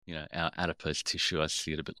our adipose tissue, I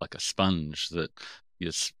see it a bit like a sponge that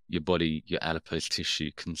your body, your adipose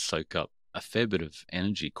tissue can soak up a fair bit of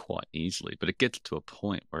energy quite easily, but it gets to a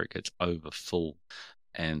point where it gets over full.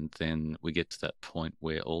 And then we get to that point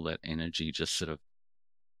where all that energy just sort of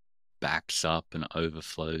backs up and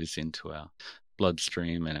overflows into our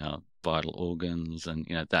bloodstream and our vital organs. And,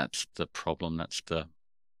 that's the problem. That's the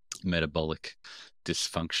metabolic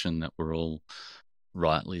dysfunction that we're all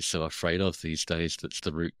rightly so afraid of these days. That's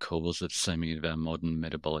the root cause of so many of our modern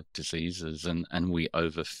metabolic diseases. And we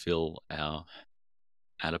overfill our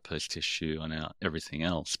adipose tissue and our everything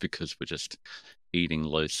else because we're just eating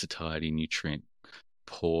low satiety, nutrient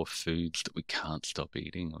poor foods that we can't stop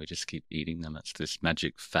eating. We just keep eating them. It's this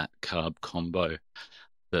magic fat carb combo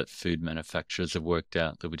that food manufacturers have worked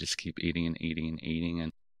out that we just keep eating and eating and eating.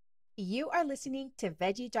 And you are listening to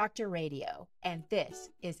Veggie Doctor Radio, and this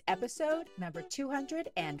is episode number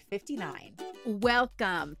 259.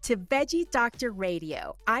 Welcome to Veggie Doctor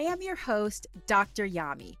Radio. I am your host, Dr.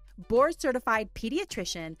 Yami, board-certified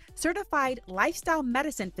pediatrician, certified lifestyle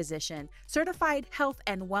medicine physician, certified health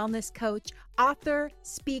and wellness coach, author,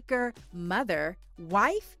 speaker, mother,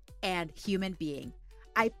 wife, and human being.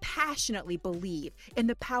 I passionately believe in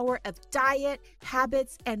the power of diet,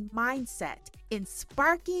 habits, and mindset in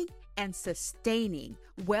sparking and sustaining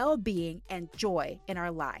well-being and joy in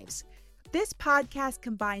our lives. This podcast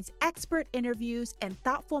combines expert interviews and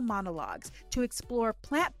thoughtful monologues to explore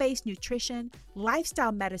plant-based nutrition,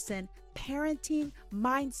 lifestyle medicine, parenting,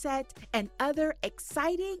 mindset, and other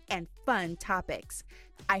exciting and fun topics.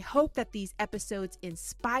 I hope that these episodes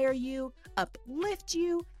inspire you, uplift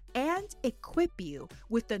you, and equip you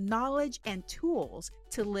with the knowledge and tools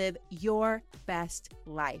to live your best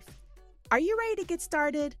life. Are you ready to get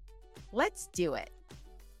started? Let's do it.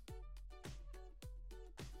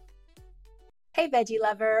 Hey, veggie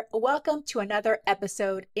lover, welcome to another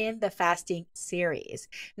episode in the fasting series.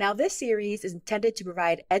 Now, this series is intended to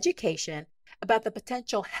provide education about the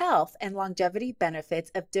potential health and longevity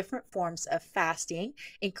benefits of different forms of fasting,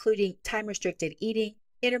 including time-restricted eating,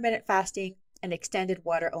 intermittent fasting, and extended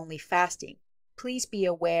water-only fasting. Please be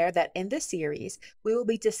aware that in this series, we will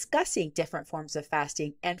be discussing different forms of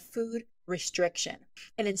fasting and food restriction.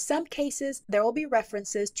 And in some cases, there will be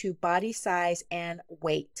references to body size and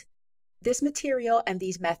weight. This material and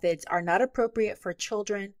these methods are not appropriate for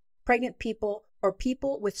children, pregnant people, or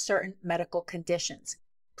people with certain medical conditions.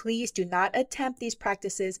 Please do not attempt these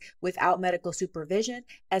practices without medical supervision,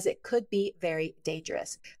 as it could be very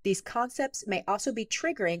dangerous. These concepts may also be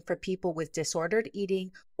triggering for people with disordered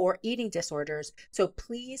eating or eating disorders, so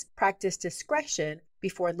please practice discretion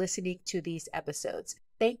before listening to these episodes.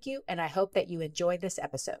 Thank you, and I hope that you enjoy this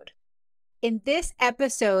episode. In this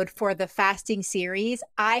episode for the fasting series,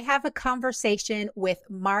 I have a conversation with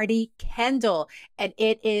Marty Kendall, and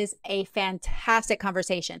it is a fantastic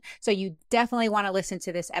conversation. So you definitely want to listen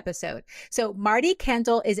to this episode. So Marty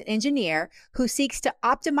Kendall is an engineer who seeks to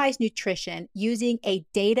optimize nutrition using a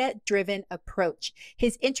data-driven approach.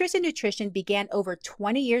 His interest in nutrition began over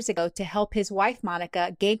 20 years ago to help his wife,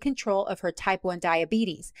 Monica, gain control of her type 1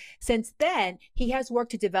 diabetes. Since then, he has worked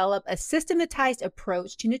to develop a systematized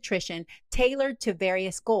approach to nutrition tailored to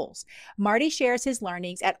various goals. Marty shares his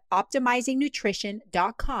learnings at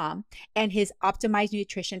optimizingnutrition.com and his Optimized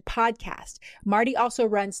Nutrition podcast. Marty also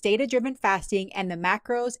runs data-driven fasting and the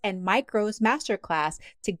macros and micros masterclass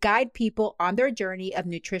to guide people on their journey of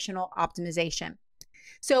nutritional optimization.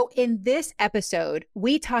 So in this episode,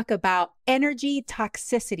 we talk about energy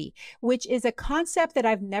toxicity, which is a concept that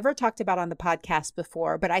I've never talked about on the podcast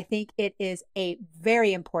before, but I think it is a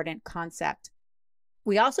very important concept.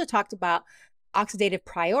 We also talked about oxidative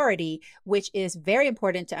priority, which is very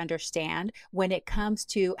important to understand when it comes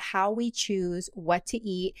to how we choose what to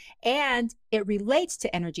eat, and it relates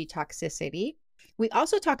to energy toxicity. We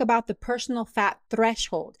also talk about the personal fat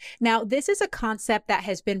threshold. Now, this is a concept that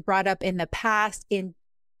has been brought up in the past in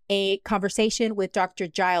a conversation with Dr.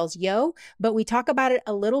 Giles Yeo, but we talk about it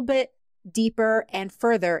a little bit deeper and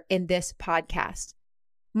further in this podcast.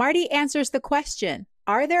 Marty answers the question,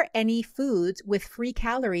 are there any foods with free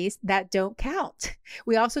calories that don't count?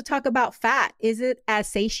 We also talk about fat. Is it as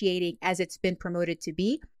satiating as it's been promoted to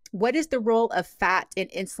be? What is the role of fat in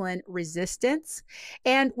insulin resistance?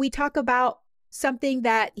 And we talk about something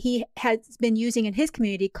that he has been using in his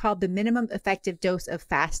community called the minimum effective dose of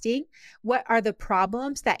fasting. What are the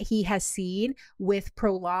problems that he has seen with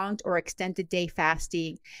prolonged or extended day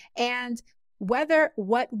fasting? And whether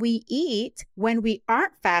what we eat when we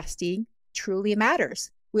aren't fasting truly matters.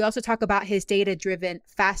 We also talk about his data-driven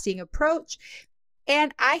fasting approach,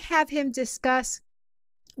 and I have him discuss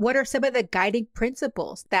what are some of the guiding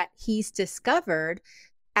principles that he's discovered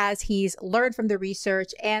as he's learned from the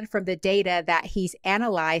research and from the data that he's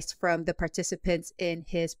analyzed from the participants in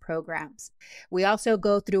his programs. We also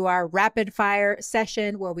go through our rapid fire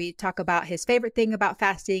session where we talk about his favorite thing about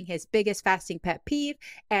fasting, his biggest fasting pet peeve,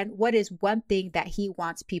 and what is one thing that he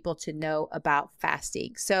wants people to know about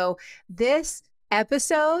fasting. So this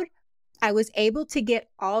episode, I was able to get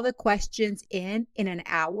all the questions in an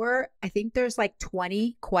hour. I think there's like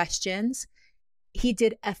 20 questions. He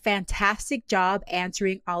did a fantastic job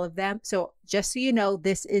answering all of them. So just so you know,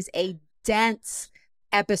 this is a dense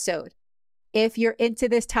episode. If you're into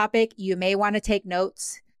this topic, you may want to take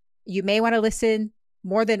notes. You may want to listen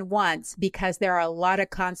more than once because there are a lot of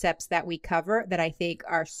concepts that we cover that I think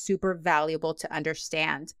are super valuable to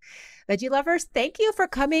understand. Veggie lovers, thank you for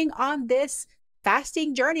coming on this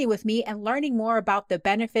fasting journey with me and learning more about the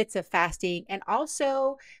benefits of fasting, and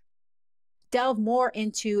also delve more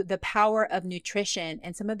into the power of nutrition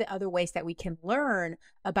and some of the other ways that we can learn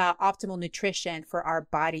about optimal nutrition for our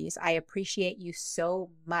bodies. I appreciate you so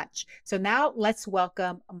much. So now let's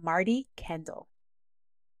welcome Marty Kendall.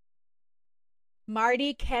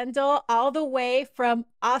 Marty Kendall, all the way from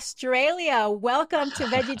Australia. Welcome to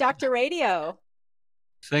Veggie Doctor Radio.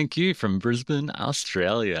 Thank you from Brisbane,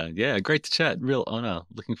 Australia. Yeah, great to chat. Real honor.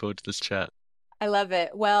 Looking forward to this chat. I love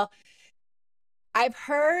it. Well, I've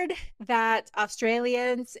heard that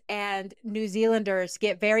Australians and New Zealanders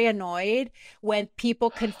get very annoyed when people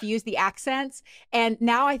confuse the accents. And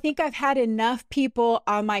now I think I've had enough people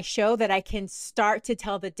on my show that I can start to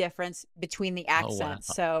tell the difference between the Oh, wow.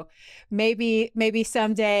 accents. So maybe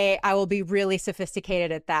someday I will be really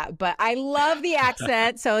sophisticated at that. But I love the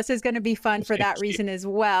accent. So this is going to be fun for Thank that you. reason as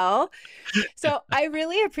well. So I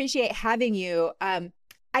really appreciate having you.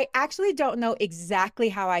 I actually don't know exactly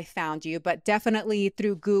how I found you, but definitely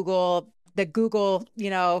through Google, the Google,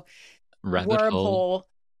 Rabbit hole. wormhole,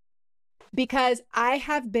 because I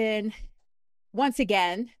have been once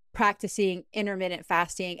again practicing intermittent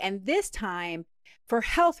fasting, and this time for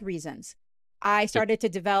health reasons. I Yep. started to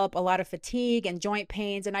develop a lot of fatigue and joint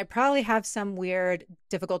pains, and I probably have some weird,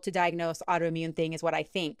 difficult to diagnose autoimmune thing, is what I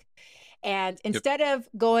think. And Yep. instead of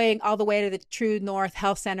going all the way to the True North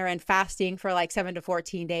Health Center and fasting for like 7 to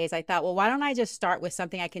 14 days, I thought, well, why don't I just start with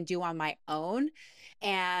something I can do on my own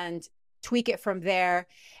and tweak it from there?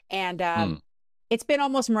 And Hmm. it's been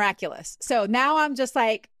almost miraculous. So now I'm just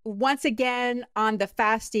like once again on the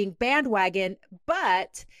fasting bandwagon.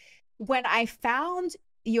 But when I found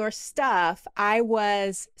your stuff, I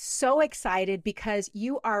was so excited because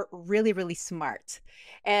you are really, really smart.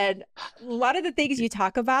 And a lot of the things Yeah. you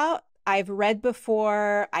talk about, I've read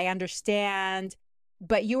before, I understand,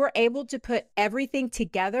 but you were able to put everything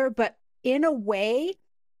together, but in a way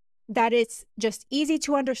that it's just easy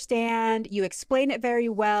to understand. You explain it very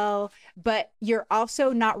well, but you're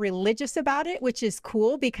also not religious about it, which is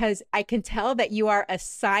cool because I can tell that you are a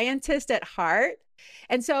scientist at heart.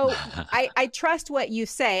 And so I trust what you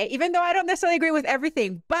say, even though I don't necessarily agree with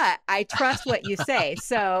everything, but I trust what you say.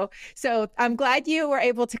 So I'm glad you were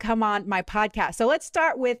able to come on my podcast. So let's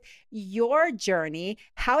start with your journey.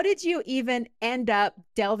 How did you even end up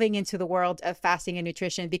delving into the world of fasting and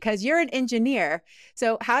nutrition? Because you're an engineer.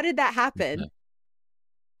 So how did that happen?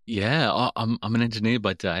 Yeah, I'm an engineer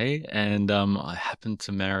by day, and I happened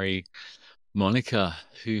to marry Monica,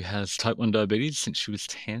 who has type 1 diabetes since she was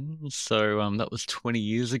 10. So that was 20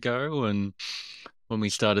 years ago, and when we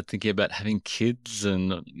started thinking about having kids,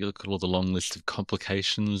 and you look at all the long list of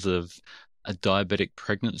complications of a diabetic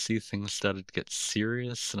pregnancy, things started to get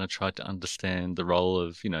serious, and I tried to understand the role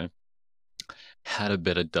of, how to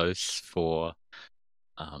better dose for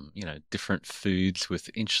different foods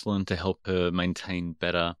with insulin to help her maintain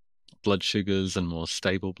better blood sugars and more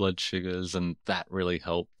stable blood sugars, and that really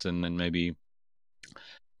helped. And then maybe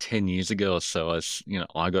 10 years ago or so,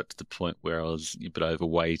 I got to the point where I was a bit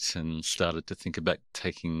overweight and started to think about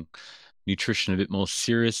taking nutrition a bit more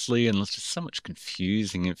seriously. And there's just so much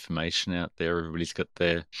confusing information out there. Everybody's got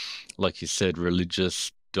their, like you said,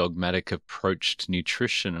 religious, dogmatic approach to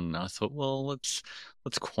nutrition. And I thought, well, let's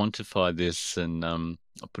quantify this, and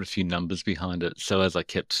I'll put a few numbers behind it. So as I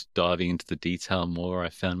kept diving into the detail more, I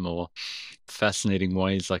found more fascinating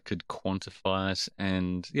ways I could quantify it.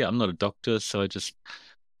 And yeah, I'm not a doctor, so I just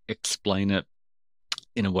explain it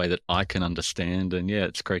in a way that I can understand. And yeah,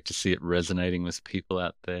 it's great to see it resonating with people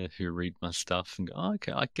out there who read my stuff and go, oh,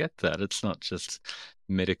 okay, I get that. It's not just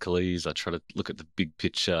medicalese. I try to look at the big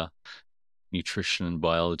picture. Nutrition and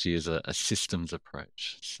biology as a systems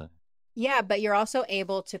approach. So Yeah, but you're also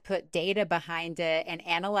able to put data behind it and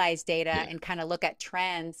analyze data yeah, and kind of look at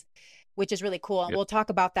trends, which is really cool. And yep, we'll talk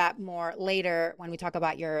about that more later when we talk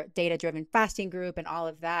about your data driven fasting group and all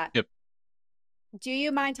of that. yep. Do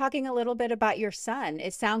you mind talking a little bit about your son?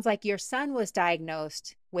 It sounds like your son was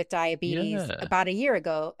diagnosed with diabetes Yeah. about a year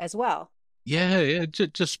ago as well. Yeah,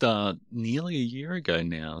 just nearly a year ago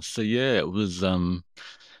now. So yeah, it was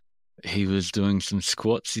he was doing some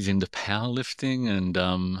squats. He's into powerlifting, and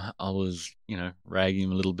I was, ragging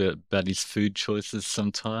him a little bit about his food choices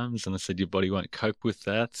sometimes, and I said your body won't cope with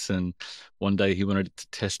that. And one day he wanted to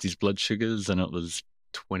test his blood sugars, and it was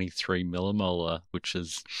 23 millimolar, which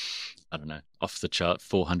is, I don't know, off the chart,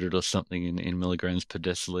 400 or something in milligrams per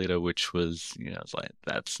deciliter, which was, I was like,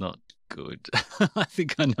 that's not good. I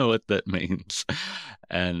think I know what that means.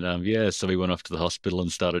 And yeah, so we went off to the hospital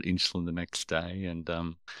and started insulin the next day, and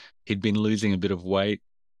he'd been losing a bit of weight,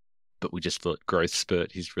 but we just thought growth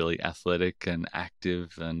spurt. He's really athletic and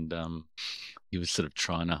active, and he was sort of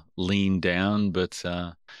trying to lean down, but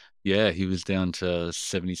yeah, he was down to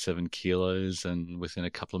 77 kilos, and within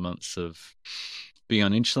a couple of months of being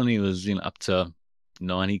on insulin, he was up to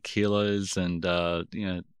 90 kilos, and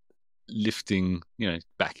lifting,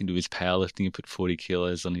 back into his powerlifting. He put 40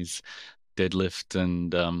 kilos on his deadlift,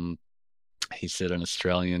 and he set an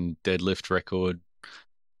Australian deadlift record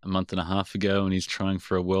a month and a half ago, and he's trying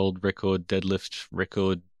for a world record deadlift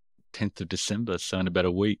record 10th of December, so in about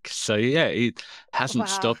a week. So yeah, it hasn't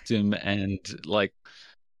Wow. stopped him, and like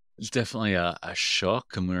it's definitely a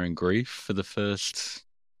shock, and we're in grief for the first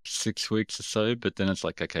 6 weeks or so. But then it's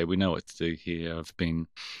like, okay, we know what to do here. I've been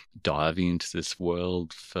diving into this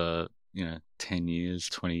world for 10 years,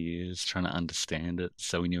 20 years, trying to understand it.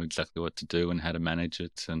 So we knew exactly what to do and how to manage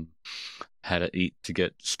it, and how to eat to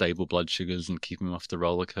get stable blood sugars and keep him off the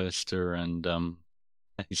roller coaster. And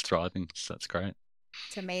he's thriving, so that's great.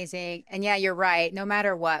 It's amazing. And yeah, you're right. No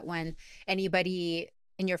matter what, when anybody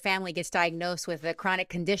in your family gets diagnosed with a chronic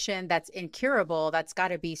condition that's incurable, that's got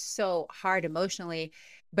to be so hard emotionally.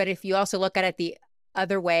 But if you also look at it the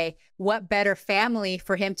other way, what better family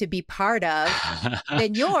for him to be part of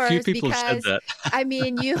than Few yours? people have said Because that. I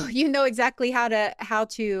mean, you know exactly how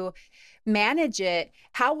to manage it.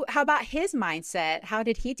 How about his mindset? How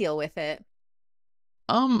did he deal with it?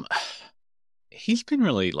 um, he's been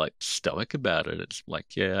really like stoic about it. It's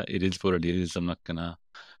like, yeah, it is what it is. I'm not gonna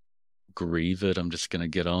grieve it. I'm just gonna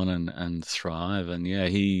get on and thrive. And yeah,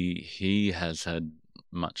 he has had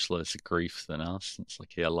much less grief than us. It's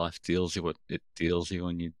like, yeah, life deals you what it deals you,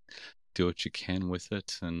 and you do what you can with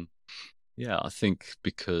it. And yeah, I think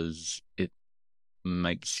because it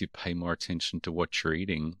makes you pay more attention to what you're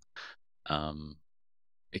eating, um,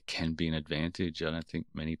 it can be an advantage. I don't think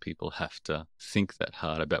many people have to think that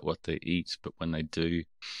hard about what they eat, but when they do,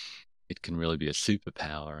 it can really be a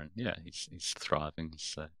superpower. And yeah, he's thriving.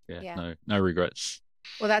 So yeah, Yeah. no regrets.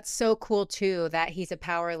 Well, that's so cool too that he's a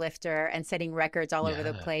power lifter and setting records all over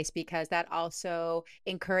the Yeah. place because that also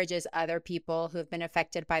encourages other people who have been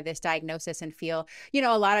affected by this diagnosis and feel,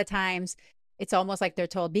 a lot of times it's almost like they're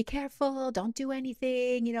told, be careful, don't do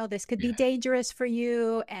anything, this could be Yeah. dangerous for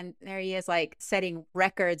you. And there he is, like setting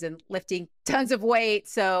records and lifting tons of weight.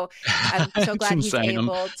 So I'm so It's glad he's insane.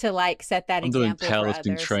 able to like set that I'm doing example for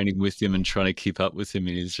powerlifting others. training with him and trying to keep up with him,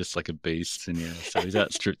 and he's just like a beast. And yeah, so he's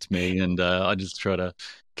outstripped me, and I just try to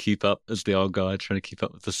keep up as the old guy, trying to keep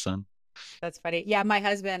up with the sun. That's funny. Yeah, my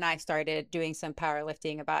husband and I started doing some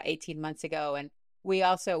powerlifting about 18 months ago and we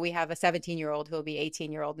have a 17-year-old who will be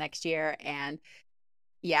 18-year-old next year and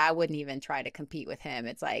yeah, I wouldn't even try to compete with him.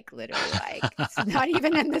 It's like literally like it's not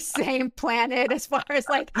even in the same planet as far as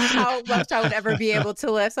like how much I would ever be able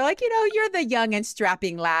to lift. So like, you're the young and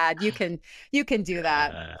strapping lad. You can do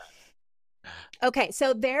that. Yeah. Okay,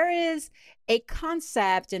 so there is a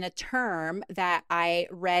concept and a term that I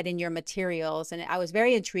read in your materials, and I was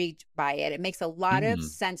very intrigued by it. It makes a lot of Mm.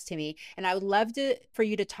 sense to me, and I would love for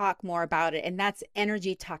you to talk more about it. And that's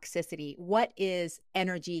energy toxicity. What is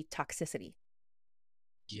energy toxicity?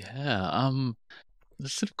 Yeah.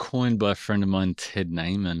 It's sort of coined by a friend of mine, Ted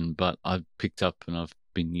Naiman, but I've picked up and I've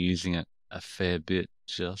been using it a fair bit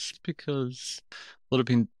just because a lot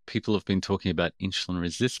of people have been talking about insulin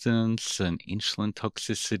resistance and insulin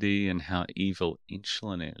toxicity and how evil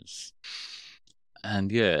insulin is.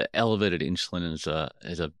 And yeah, elevated insulin is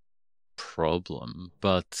a problem,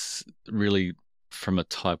 but really from a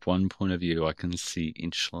type 1 point of view, I can see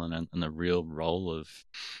insulin and the real role of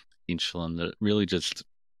insulin that it really just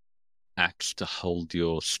acts to hold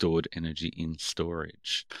your stored energy in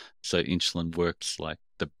storage. So insulin works like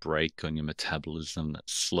the brake on your metabolism that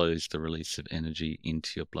slows the release of energy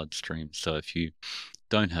into your bloodstream. So if you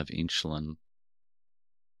don't have insulin,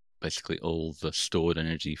 basically all the stored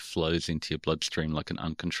energy flows into your bloodstream like an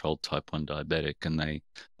uncontrolled type 1 diabetic, and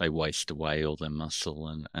they waste away all their muscle,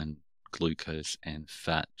 and glucose and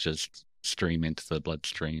fat just stream into the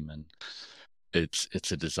bloodstream, and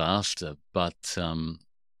it's a disaster. But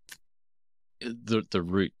the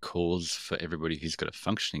root cause for everybody who's got a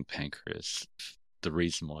functioning pancreas, the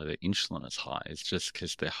reason why their insulin is high is just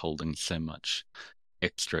because they're holding so much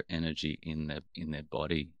extra energy in their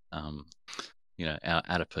body. Our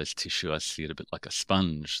adipose tissue, I see it a bit like a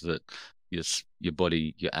sponge that your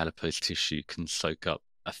body, your adipose tissue can soak up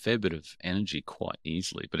a fair bit of energy quite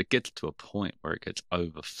easily, but it gets to a point where it gets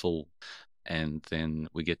over full. And then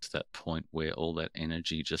we get to that point where all that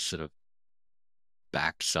energy just sort of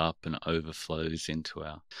backs up and overflows into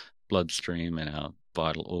our bloodstream and our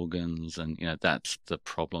vital organs. And, that's the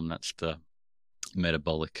problem. That's the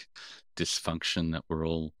metabolic dysfunction that we're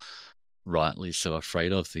all rightly so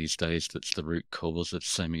afraid of these days. That's the root cause of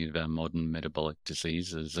so many of our modern metabolic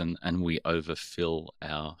diseases. And we overfill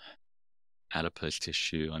our adipose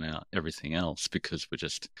tissue and our everything else because we're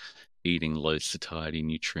just eating low satiety,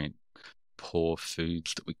 nutrient poor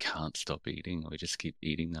foods that we can't stop eating. We just keep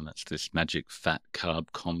eating them. It's this magic fat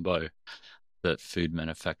carb combo that food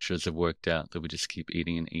manufacturers have worked out, that we just keep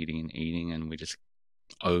eating and eating and eating, and we just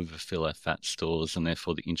overfill our fat stores, and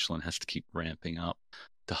therefore the insulin has to keep ramping up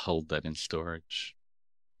to hold that in storage.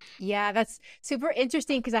 Yeah, that's super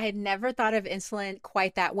interesting because I had never thought of insulin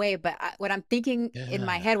quite that way. But what I'm thinking in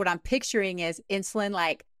my Yeah. head, what I'm picturing is insulin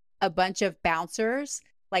like a bunch of bouncers,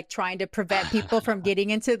 like trying to prevent people from getting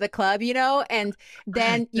into the club, And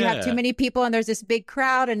then you have too Yeah. many people and there's this big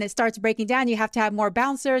crowd and it starts breaking down. You have to have more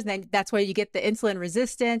bouncers. And then that's where you get the insulin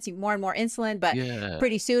resistance, more and more insulin. But Yeah.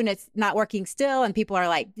 pretty soon it's not working still. And people are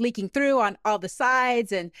like leaking through on all the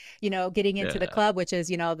sides and, getting into the Yeah. club, which is,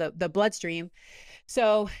 the bloodstream.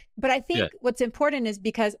 So, but I Yeah. think what's important is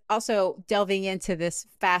because also delving into this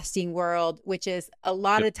fasting world, which is a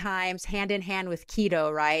lot Yep. of times hand in hand with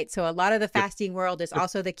keto, right? So, a lot of the Yep. fasting world is Yep.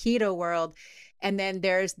 also the keto world. And then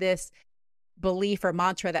there's this belief or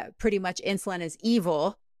mantra that pretty much insulin is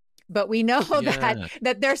evil. But we know that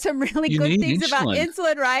Yeah. there's some really You good need things about insulin.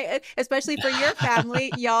 insulin, right? Especially for your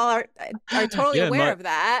family, y'all are totally Yeah, aware my of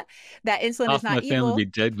that. That insulin is half not my family would be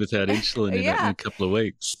evil. dead without insulin in Yeah, a couple of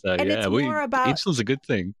weeks. So and yeah, it's we more about insulin's a good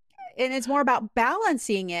thing.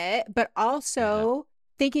 balancing it, but Yeah. also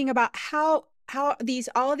thinking about how these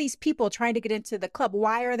all of these people trying to get into the club,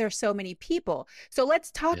 why are there so many people? So let's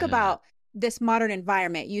talk Yeah. about this modern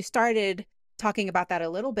environment. You started talking about that a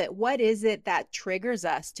little bit. What is it that triggers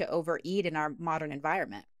us to overeat in our modern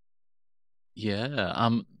environment? Yeah.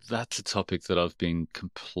 That's a topic that I've been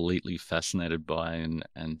completely fascinated by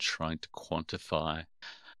and trying to quantify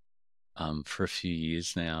for a few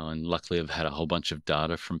years now. And luckily, I've had a whole bunch of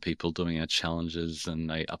data from people doing our challenges, and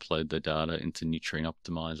they upload the data into Nutrient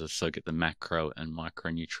Optimizer, so I get the macro and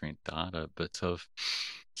micronutrient data. But I've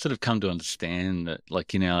sort of come to understand that,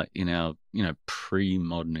 like in our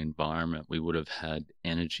pre-modern environment, we would have had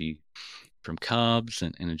energy from carbs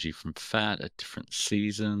and energy from fat at different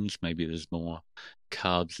seasons. Maybe there's more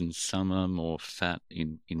carbs in summer, more fat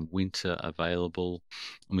in winter available.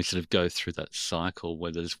 And we sort of go through that cycle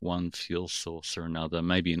where there's one fuel source or another.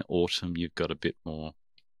 Maybe in autumn, you've got a bit more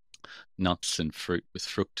nuts and fruit with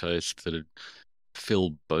fructose that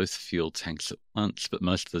fill both fuel tanks at once, but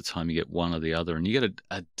most of the time you get one or the other, and you get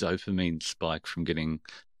a dopamine spike from getting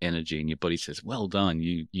energy, and your body says, "Well done,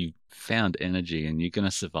 you found energy, and you're going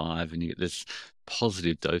to survive," and you get this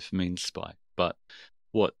positive dopamine spike. But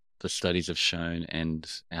what the studies have shown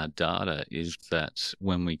and our data is that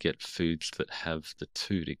when we get foods that have the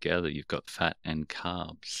two together, you've got fat and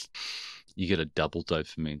carbs, you get a double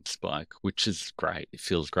dopamine spike, which is great. It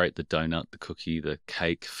feels great. The donut, the cookie, the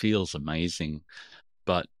cake feels amazing,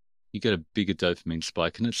 but you get a bigger dopamine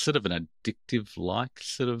spike, and it's sort of an addictive like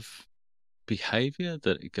sort of behavior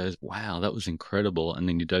that it goes, wow, that was incredible. And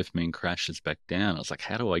then your dopamine crashes back down. I was like,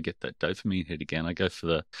 how do I get that dopamine hit again? I go for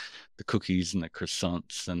the cookies and the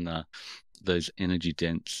croissants and those energy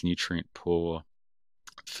dense, nutrient poor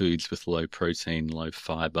foods with low protein, low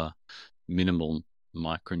fiber, minimal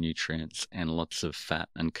micronutrients, and lots of fat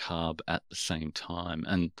and carb at the same time.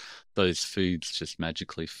 And those foods just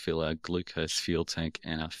magically fill our glucose fuel tank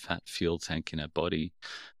and our fat fuel tank in our body.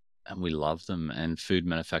 And we love them. And food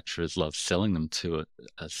manufacturers love selling them to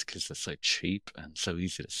us because they're so cheap and so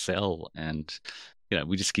easy to sell. And,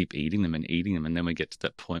 we just keep eating them and eating them. And then we get to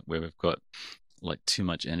that point where we've got like too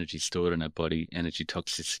much energy stored in our body, energy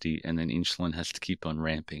toxicity, and then insulin has to keep on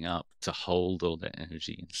ramping up to hold all that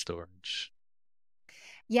energy in storage.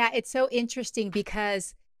 Yeah, it's so interesting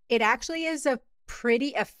because it actually is a pretty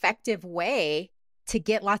effective way to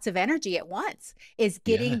get lots of energy at once, is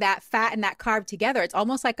Yeah. getting that fat and that carb together. It's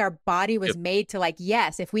almost like our body was Yep. made to like,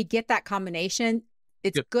 yes, if we get that combination,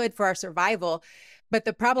 it's Yep. good for our survival. But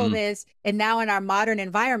the problem Mm. is, and now in our modern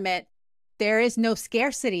environment, there is no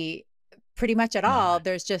scarcity pretty much at No. all.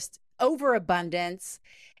 There's just overabundance.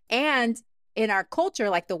 And in our culture,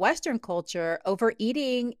 like the Western culture,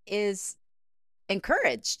 overeating is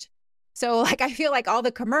encouraged. So like I feel like all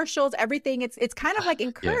the commercials, everything, it's kind of like Yeah.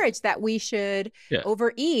 encouraged that we should Yeah.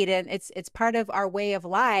 overeat, and it's part of our way of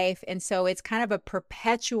life. And so it's kind of a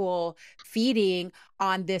perpetual feeding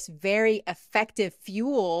on this very effective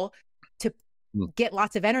fuel to Mm, get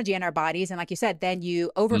lots of energy in our bodies. And like you said, then you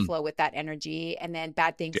mm, overflow with that energy and then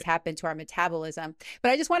bad things yeah. happen to our metabolism.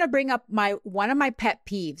 But I just want to bring up my one of my pet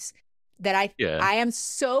peeves that Yeah. I am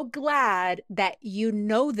so glad that you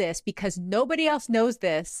know this because nobody else knows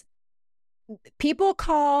this. People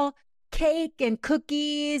call cake and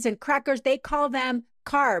cookies and crackers, they call them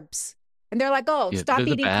carbs. And they're like, oh, Yeah. stop They're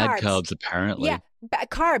the eating bad carbs. carbs, Yeah, apparently.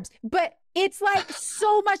 carbs. But it's like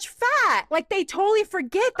so much fat. Like they totally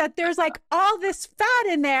forget that there's like all this fat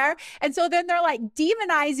in there. And so then they're like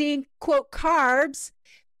demonizing, quote, carbs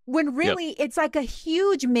when Yep. really it's like a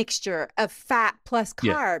huge mixture of fat plus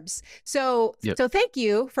Yeah. carbs. So Yep. thank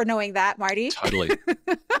you for knowing that, Marty. Totally.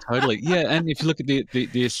 Totally. Yeah. And if you look at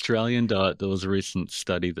the Australian diet, there was a recent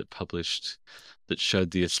study that published that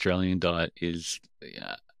showed the Australian diet is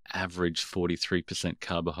average 43%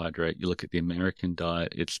 carbohydrate. You look at the American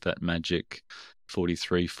diet, it's that magic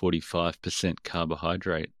 43, 45%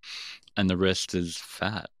 carbohydrate, and the rest is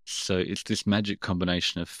fat. So it's this magic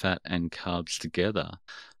combination of fat and carbs together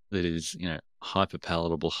that is, hyper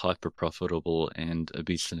palatable, hyper profitable, and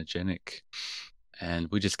obesogenic. And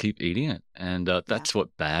we just keep eating it. And Yeah. that's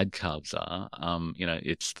what bad carbs are.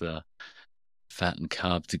 It's the fat and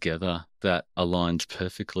carb together that aligns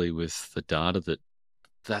perfectly with the data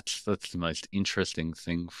that's the most interesting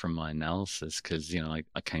thing from my analysis because, I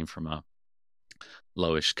came from a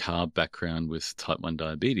lowish carb background with type 1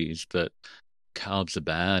 diabetes, that carbs are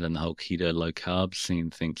bad, and the whole keto low carb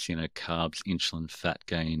scene thinks, carbs, insulin, fat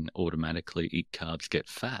gain automatically, eat carbs, get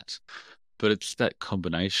fat. But it's that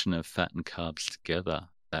combination of fat and carbs together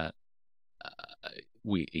that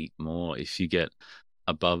we eat more. If you get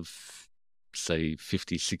above, say,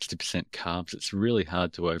 50, 60% carbs, it's really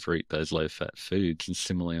hard to overeat those low fat foods. And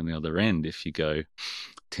similarly, on the other end, if you go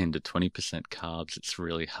 10 to 20% carbs, it's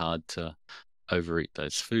really hard to overeat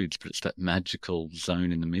those foods. But it's that magical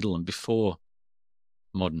zone in the middle. And before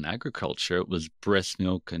modern agriculture, it was breast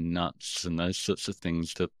milk and nuts and those sorts of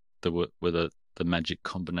things that were the magic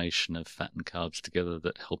combination of fat and carbs together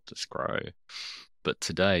that helped us grow. But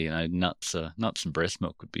today, nuts and breast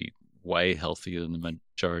milk would be way healthier than the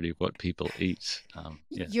majority of what people eat.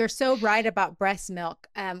 Yeah. You're so right about breast milk.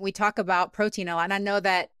 We talk about protein a lot, and I know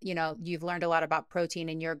that you've learned a lot about protein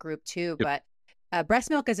in your group too. Yep. But breast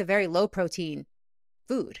milk is a very low protein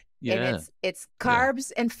food, and Yeah. it's Yeah.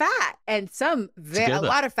 carbs and fat, and a Together.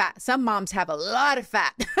 lot of fat. Some moms have a lot of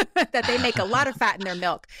fat that they make a lot of fat in their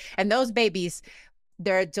milk, and those babies,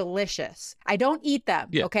 they're delicious. I don't eat them.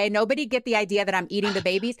 Yeah. Okay. Nobody get the idea that I'm eating the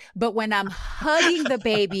babies, but when I'm hugging the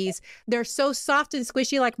babies, they're so soft and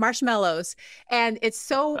squishy like marshmallows. And it's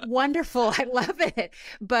so wonderful. I love it.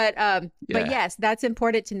 But Yeah. yes, that's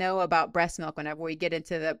important to know about breast milk whenever we get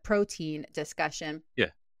into the protein discussion. Yeah.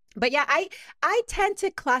 But yeah, I tend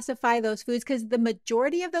to classify those foods because the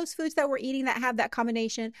majority of those foods that we're eating that have that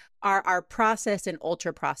combination are our processed and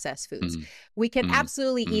ultra processed foods. Mm, We can mm,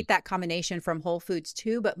 absolutely mm. eat that combination from whole foods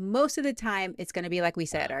too, but most of the time it's going to be like we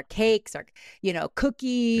said, our cakes, our Yeah.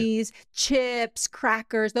 cookies, chips,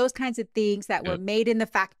 crackers, those kinds of things that were Yeah. made in the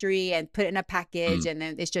factory and put in a package, Mm, and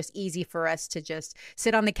then it's just easy for us to just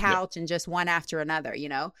sit on the yeah. couch and just one after another. Okay,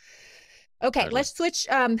 Totally. let's switch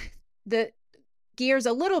the gears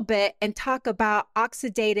a little bit and talk about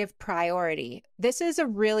oxidative priority. This is a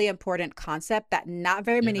really important concept that not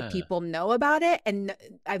very many Yeah. people know about it. And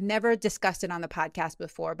I've never discussed it on the podcast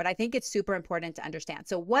before, but I think it's super important to understand.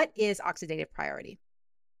 So, what is oxidative priority?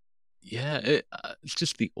 Yeah, it's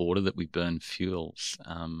just the order that we burn fuels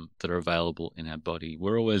that are available in our body.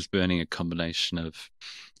 We're always burning a combination of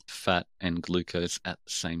fat and glucose at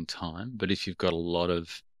the same time. But if you've got a lot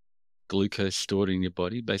of glucose stored in your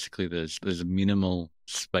body, basically there's a minimal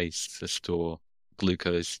space to store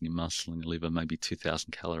glucose in your muscle and your liver, maybe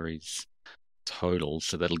 2,000 calories total.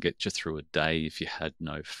 So that'll get you through a day if you had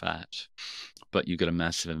no fat. But you've got a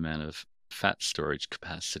massive amount of fat storage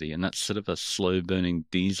capacity, and that's sort of a slow burning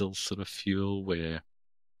diesel sort of fuel where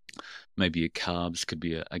maybe your carbs could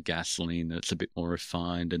be a gasoline that's a bit more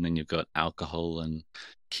refined, and then you've got alcohol and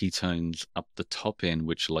ketones up the top end,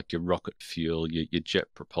 which are like your rocket fuel, your jet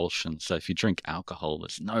propulsion. So if you drink alcohol,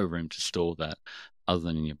 there's no room to store that other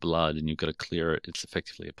than in your blood, and you've got to clear it. It's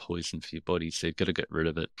effectively a poison for your body, so you've got to get rid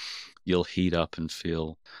of it. You'll heat up and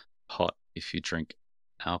feel hot if you drink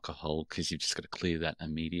alcohol because you've just got to clear that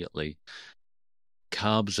immediately.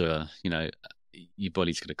 Carbs are, your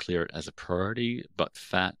body's going to clear it as a priority, but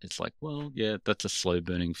fat, it's like, well, yeah, that's a slow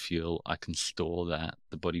burning fuel. I can store that.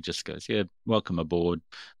 The body just goes, yeah, welcome aboard.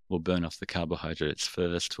 We'll burn off the carbohydrates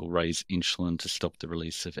first. We'll raise insulin to stop the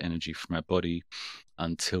release of energy from our body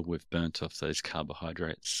until we've burnt off those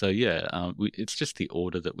carbohydrates. So yeah, it's just the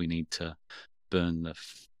order that we need to burn the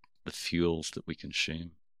fuels that we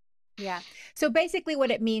consume. Yeah. So basically,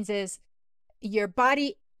 what it means is your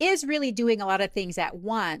body is really doing a lot of things at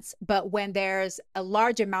once, but when there's a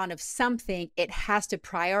large amount of something, it has to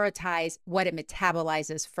prioritize what it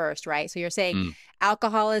metabolizes first, right? So you're saying Mm,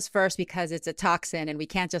 alcohol is first because it's a toxin and we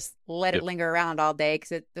can't just let it yep, linger around all day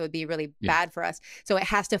because it would be really yeah, bad for us. So it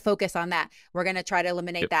has to focus on that. We're going to try to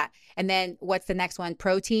eliminate yep, that. And then what's the next one?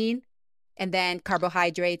 Protein, and then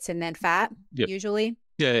carbohydrates, and then fat, yep. usually.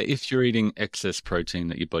 Yeah, if you're eating excess protein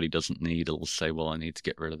that your body doesn't need, it'll say, well, I need to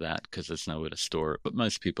get rid of that because there's nowhere to store it. But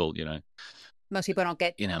most people, Most people don't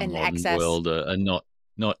get in our an modern excess. world are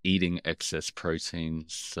not eating excess protein.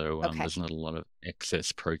 So Okay. there's not a lot of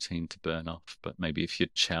excess protein to burn off. But maybe if you're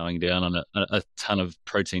chowing down on a ton of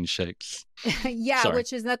protein shakes. Yeah, Sorry.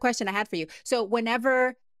 which is the question I had for you. So,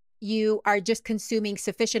 whenever you are just consuming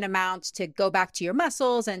sufficient amounts to go back to your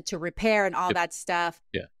muscles and to repair and all Yep. that stuff,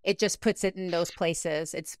 Yeah. it just puts it in those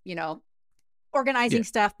places. It's, Yeah. organizing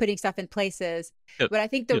stuff, putting stuff in places. Yep. But I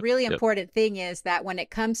think the Yep. really Yep. important thing is that when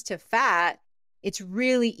it comes to fat, it's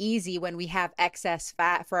really easy when we have excess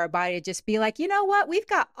fat for our body to just be like, you know what? We've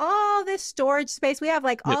got all this storage space. We have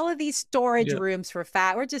like Yep. all of these storage Yep. rooms for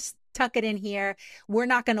fat. We're just tuck it in here. We're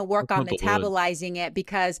not going to work on Welcome aboard. metabolizing it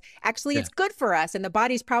because actually Yeah. it's good for us. And the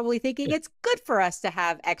body's probably thinking Yeah. it's good for us to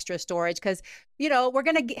have extra storage because, we're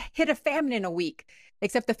going to hit a famine in a week,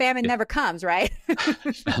 except the famine Yeah. never comes, right?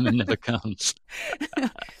 Famine never comes.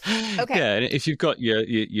 Okay. Yeah, and if you've got your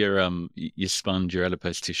sponge, your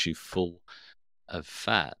adipose tissue full of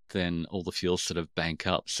fat, then all the fuels sort of bank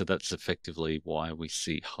up. So that's effectively why we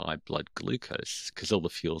see high blood glucose, because all the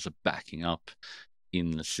fuels are backing up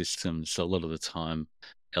in the system. So a lot of the time,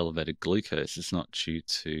 elevated glucose is not due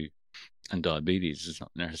to, and diabetes is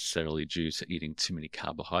not necessarily due to eating too many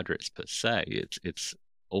carbohydrates per se. It's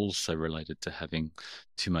also related to having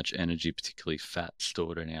too much energy, particularly fat,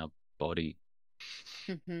 stored in our body.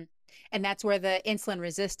 Hmm. And that's where the insulin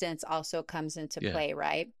resistance also comes into Yeah. play,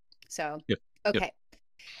 right? So, Yep. Yep. okay.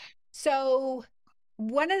 So,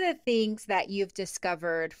 one of the things that you've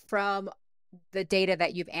discovered from the data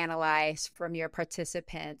that you've analyzed from your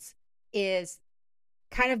participants is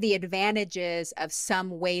kind of the advantages of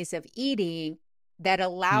some ways of eating that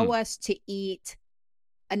allow Mm. us to eat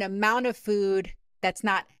an amount of food that's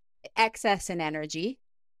not excess in energy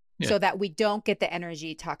Yeah. so that we don't get the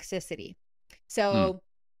energy toxicity. Mm. So,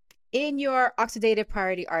 in your oxidative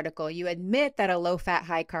priority article, you admit that a low fat,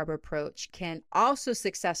 high carb approach can also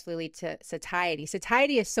successfully lead to satiety.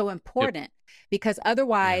 Satiety is so Yep. important because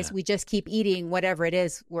otherwise Yeah. we just keep eating whatever it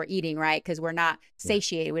is we're eating, right? Because we're not Yeah.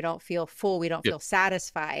 satiated. We don't feel full. We don't Yep. feel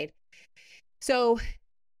satisfied. So,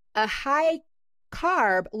 a high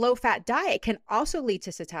carb, low fat diet can also lead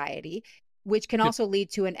to satiety, which can Yep. also lead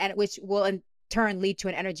to which will in turn lead to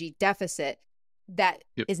an energy deficit that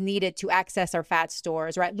Yep. is needed to access our fat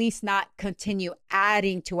stores, or at least not continue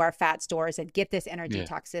adding to our fat stores and get this energy Yeah.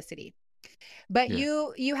 toxicity. But Yeah.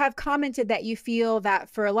 you have commented that you feel that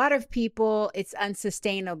for a lot of people it's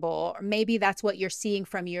unsustainable, or maybe that's what you're seeing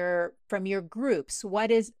from your groups.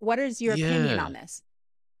 What is your opinion Yeah. on this?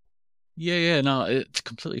 Yeah. Yeah. No, it's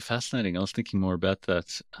completely fascinating. I was thinking more about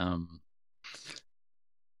that.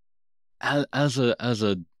 As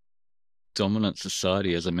a dominant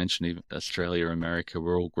society, as I mentioned, even Australia, America,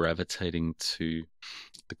 we're all gravitating to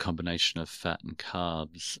the combination of fat and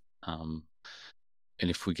carbs. And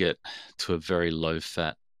if we get to a very low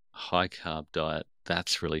fat, high carb diet,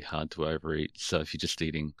 that's really hard to overeat. So if you're just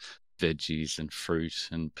eating veggies and fruit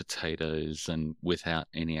and potatoes and without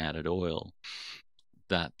any added oil,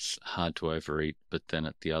 that's hard to overeat. But then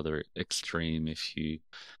at the other extreme, if you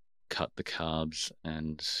cut the carbs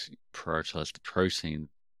and prioritize the protein,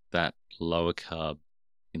 that lower carb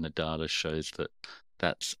in the data shows that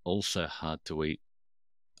that's also hard to eat.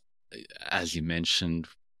 As you mentioned,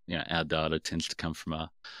 our data tends to come from a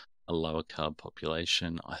lower carb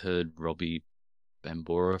population. I heard Robbie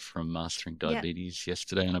Bambora from Mastering Yeah. Diabetes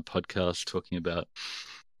yesterday on a podcast talking about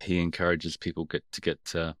he encourages people to get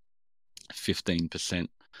 15%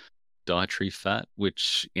 dietary fat,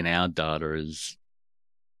 which in our data is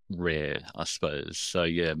rare, I suppose. So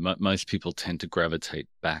yeah, most people tend to gravitate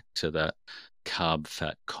back to that carb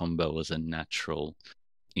fat combo as a natural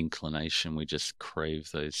inclination. We just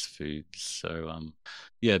crave those foods. So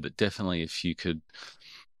yeah, but definitely if you could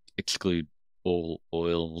exclude all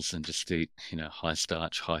oils and just eat, high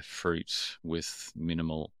starch, high fruit with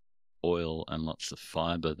minimal oil and lots of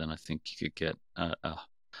fiber, then I think you could get a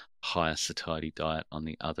higher satiety diet on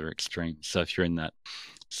the other extreme. So if you're in that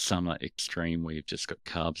summer extreme where you've just got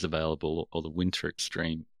carbs available, or the winter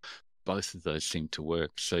extreme, both of those seem to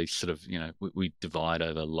work. So sort of, we divide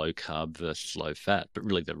over low carb versus low fat, but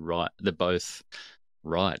really they're both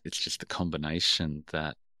right. It's just the combination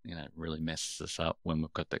that, really messes us up when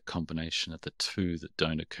we've got that combination of the two that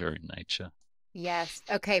don't occur in nature. Yes.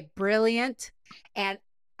 Okay. Brilliant. And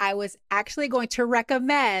I was actually going to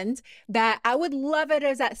recommend that I would love it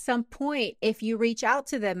as at some point if you reach out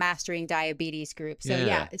to the Mastering Diabetes group. So yeah,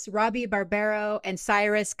 Yeah. it's Robbie Barbero and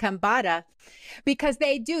Cyrus Kambata, because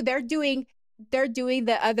they're doing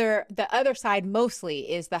the other side,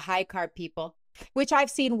 mostly is the high carb people, which I've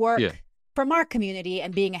seen Yeah. work from our community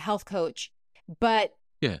and being a health coach. But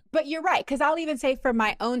Yeah. but you're right, because I'll even say from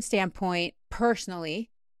my own standpoint, personally,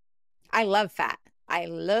 I love fat. I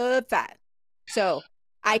love fat. So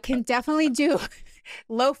I can definitely do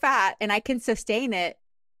low fat and I can sustain it.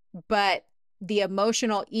 But the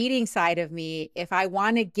emotional eating side of me, if I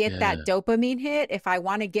want to get that Yeah. dopamine hit, if I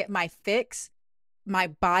want to get my fix, my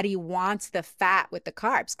body wants the fat with the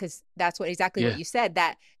carbs, because that's exactly what Yeah. you said,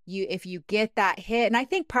 that if you get that hit. And I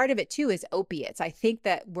think part of it too is opiates. I think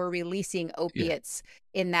that we're releasing Yeah. opiates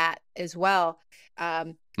in that as well.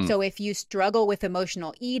 Mm, So if you struggle with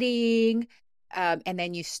emotional eating, and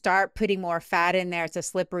then you start putting more fat in there, it's a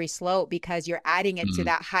slippery slope because you're adding it to mm,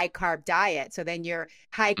 that high carb diet. So then you're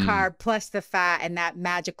high mm, carb plus the fat and that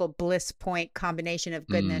magical bliss point combination of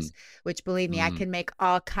goodness, mm, which, believe me, I mm. can make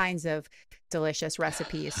all kinds of delicious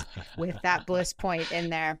recipes with that bliss point in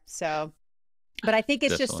there. So, but I think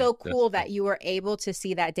it's just Definitely. so cool Definitely. that you were able to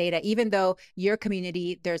see that data, even though your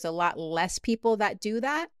community, there's a lot less people that do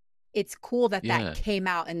that. It's cool that that Yeah. came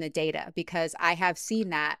out in the data, because I have seen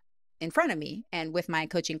that in front of me, and with my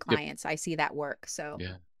coaching Yep. clients, I see that work. So,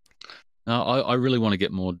 Yeah. No, I really want to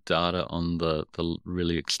get more data on the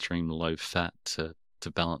really extreme low fat to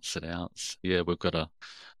balance it out. So, yeah, we've got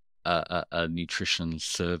a nutrition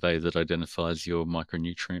survey that identifies your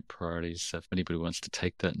micronutrient priorities. So if anybody wants to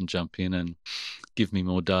take that and jump in and give me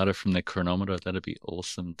more data from their chronometer, that'd be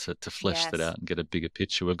awesome to flesh that yes, out and get a bigger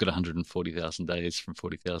picture. We've got 140,000 days from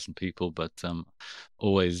 40,000 people, but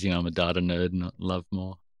always, I'm a data nerd and I love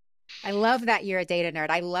more. I love that you're a data nerd.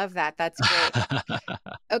 I love that. That's great.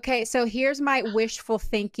 Okay, so here's my wishful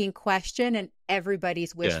thinking question, and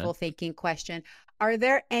everybody's Yeah. wishful thinking question. Are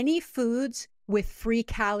there any foods with free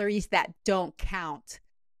calories that don't count?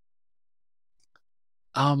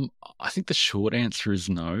 I think the short answer is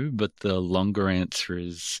no, but the longer answer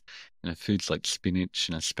is, foods like spinach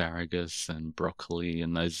and asparagus and broccoli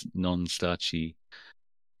and those non-starchy,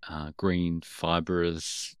 green,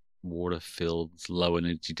 fibrous, water-filled, low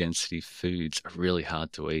energy density foods are really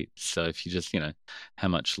hard to eat. So if you just, how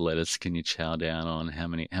much lettuce can you chow down on? How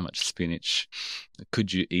much spinach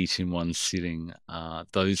could you eat in one sitting?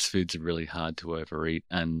 Those foods are really hard to overeat,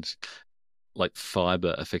 and like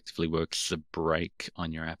fiber effectively works as a brake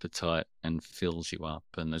on your appetite and fills you up.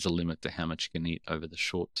 And there's a limit to how much you can eat over the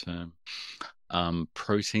short term.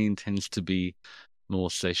 Protein tends to be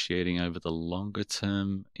more satiating over the longer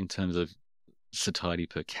term in terms of satiety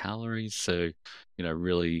per calorie. So,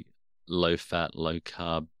 really low fat, low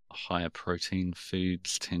carb, higher protein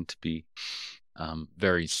foods tend to be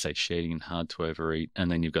very satiating and hard to overeat.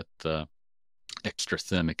 And then you've got the extra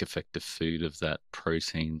thermic effect of food of that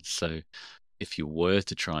protein. So, if you were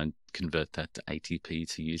to try and convert that to ATP,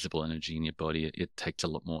 to usable energy in your body, it takes a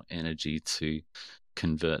lot more energy to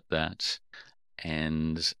convert that.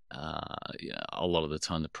 And a lot of the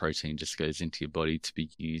time, the protein just goes into your body to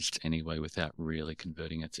be used anyway without really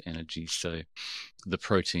converting it to energy. So the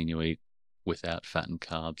protein you eat without fat and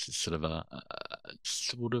carbs is sort of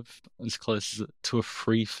sort of as close to a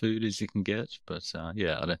free food as you can get. But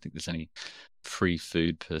yeah, I don't think there's any free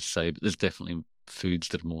food per se, but there's definitely foods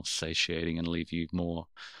that are more satiating and leave you more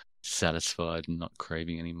satisfied and not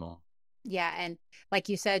craving anymore. Yeah, and like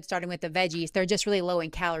you said, starting with the veggies, they're just really low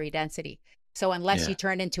in calorie density. So unless you Yeah.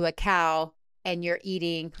 turn into a cow and you're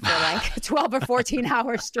eating for like 12 or 14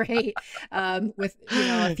 hours straight, with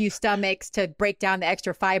a few stomachs to break down the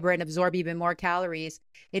extra fiber and absorb even more calories,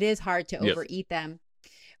 it is hard to Yep. overeat them.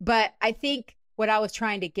 But I think what I was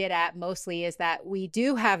trying to get at mostly is that we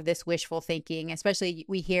do have this wishful thinking, especially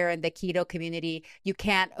we hear in the keto community, you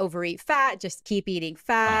can't overeat fat, just keep eating Oh,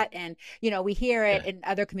 fat. And, we hear it yeah. in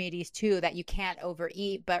other communities too, that you can't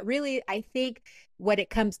overeat. But really, I think what it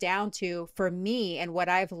comes down to for me and what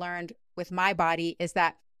I've learned with my body is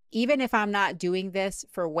that even if I'm not doing this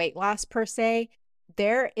for weight loss per se,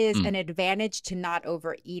 there is Mm, an advantage to not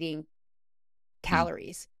overeating mm,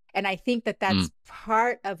 calories. And I think that mm. that's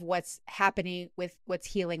part of what's happening with what's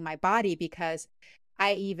healing my body, because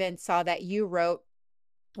I even saw that you wrote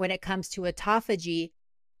when it comes to autophagy,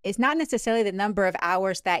 it's not necessarily the number of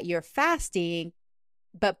hours that you're fasting,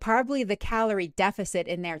 but probably the calorie deficit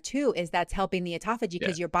in there too is that's helping the autophagy, Yeah.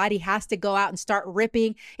 because your body has to go out and start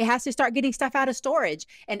ripping. It has to start getting stuff out of storage.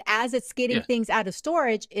 And as it's getting Yeah. things out of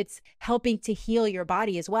storage, it's helping to heal your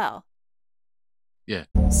body as well. Yeah.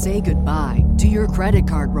 Say goodbye to your credit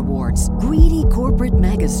card rewards. Greedy corporate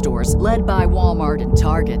mega stores, led by Walmart and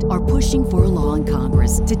Target, are pushing for a law in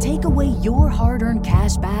Congress to take away your hard-earned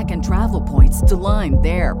cash back and travel points to line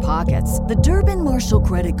their pockets. The Durbin-Marshall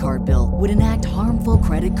credit card bill would enact harmful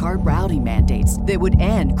credit card routing mandates that would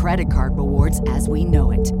end credit card rewards as we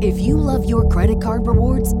know it. If you love your credit card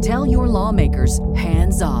rewards, tell your lawmakers,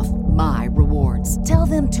 hands off my rewards. Tell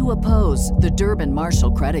them to oppose the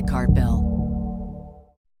Durbin-Marshall credit card bill.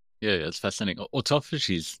 Yeah, it's fascinating.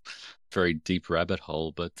 Autophagy is very deep rabbit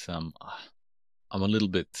hole, but I'm a little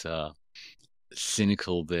bit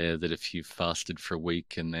cynical there that if you fasted for a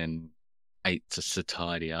week and then ate to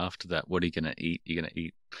satiety after that, what are you going to eat? You're going to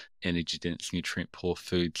eat energy dense, nutrient poor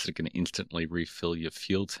foods that are going to instantly refill your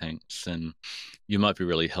fuel tanks. And you might be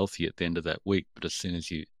really healthy at the end of that week, but as soon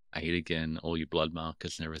as you ate again, all your blood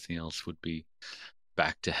markers and everything else would be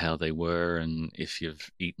back to how they were. And if you've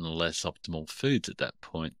eaten less optimal foods at that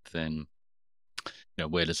point, then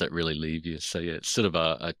where does that really leave you? So yeah, it's sort of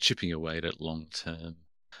a chipping away at it long term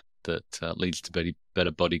that leads to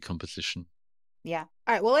better body composition. Yeah.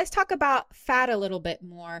 All right. Well, let's talk about fat a little bit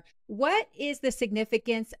more. What is the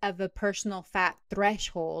significance of a personal fat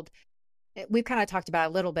threshold? We've kind of talked about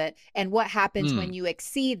it a little bit, and what happens Hmm. when you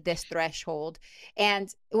exceed this threshold. And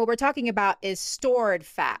what we're talking about is stored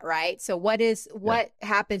fat, right? So Yeah. what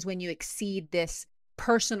happens when you exceed this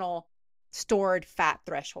personal stored fat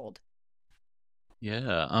threshold?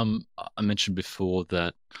 Yeah. I mentioned before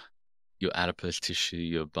that your adipose tissue,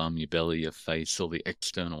 your bum, your belly, your face, all the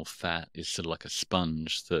external fat is sort of like a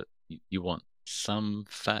sponge that you want some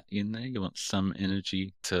fat in there. You want some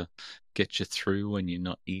energy to get you through when you're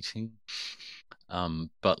not eating.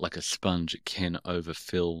 But like a sponge, it can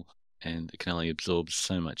overfill and it can only absorb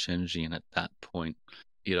so much energy. And at that point,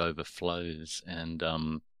 it overflows.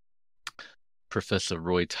 And Professor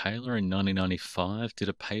Roy Taylor in 1995 did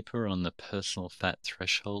a paper on the personal fat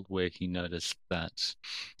threshold where he noticed that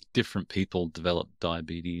different people develop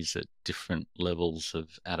diabetes at different levels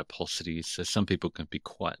of adiposity. So some people can be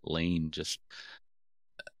quite lean, just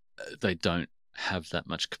they don't have that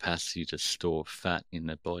much capacity to store fat in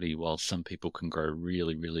their body, while some people can grow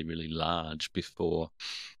really, really, really large before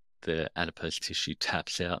their adipose tissue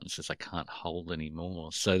taps out and says, I can't hold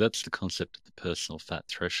anymore. So that's the concept of the personal fat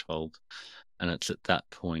threshold. And it's at that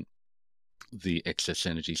point the excess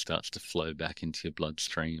energy starts to flow back into your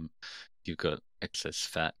bloodstream. You've got excess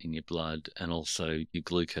fat in your blood, and also your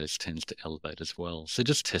glucose tends to elevate as well. So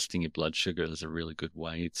just testing your blood sugar is a really good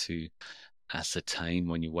way to ascertain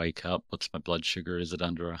when you wake up, what's my blood sugar? Is it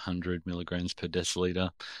under 100 milligrams per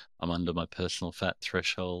deciliter? I'm under my personal fat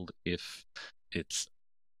threshold. If it's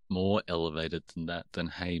more elevated than that, then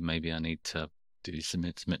hey, maybe I need to do some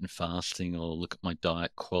intermittent fasting or look at my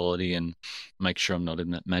diet quality and make sure I'm not in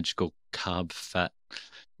that magical carb fat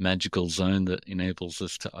magical zone that enables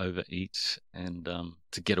us to overeat and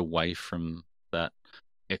to get away from that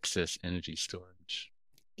excess energy storage.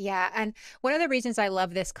 Yeah. And one of the reasons I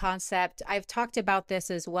love this concept, I've talked about this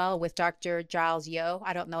as well with Dr. Giles Yeo.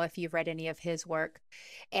 I don't know if you've read any of his work.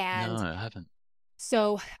 No, And I haven't.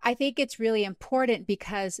 so I think it's really important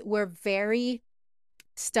because we're very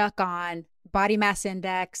stuck on body mass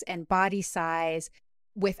index and body size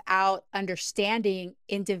without understanding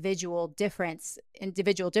individual Mm,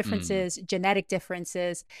 differences, genetic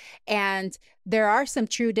differences. And there are some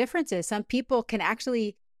true differences. Some people can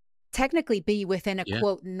actually technically be within a yeah.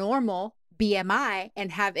 quote normal BMI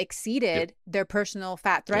and have Yep. exceeded their personal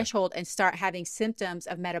fat Yeah. threshold and start having symptoms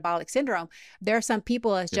of metabolic syndrome. There are some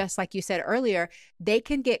people, as Yeah. just like you said earlier, they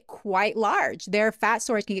can get quite large. Their fat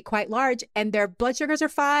stores can get quite large and their blood sugars are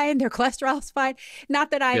fine, their cholesterol is fine. Not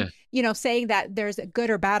that I'm, Yeah. saying that there's good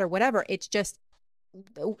or bad or whatever. It's just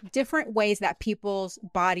different ways that people's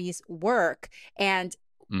bodies work. And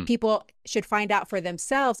Mm. people should find out for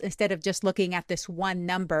themselves instead of just looking at this one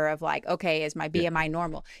number of like, okay, is my Yeah. BMI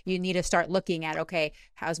normal? You need to start looking at, okay,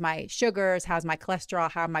 how's my sugars? How's my cholesterol?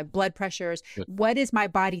 How are my blood pressures? Good. What is my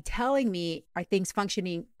body telling me? Are things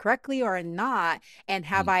functioning correctly or not? And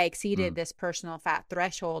have I exceeded this personal fat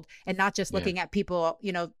threshold? And not just looking at people,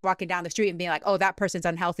 walking down the street and being like, oh, that person's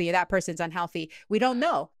unhealthy or that person's unhealthy. We don't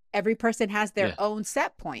know. Every person has their Yeah. own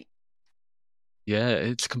set point. Yeah,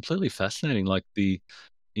 it's completely fascinating. Like the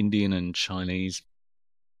Indian and Chinese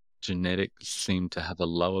genetics seem to have a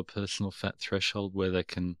lower personal fat threshold where they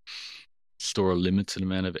can store a limited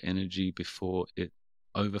amount of energy before it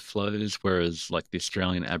overflows, whereas like the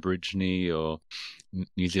Australian Aborigine or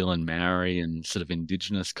New Zealand Maori and sort of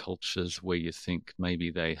indigenous cultures where you think maybe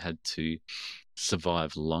they had to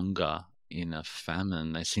survive longer in a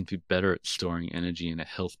famine, they seem to be better at storing energy in a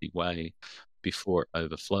healthy way before it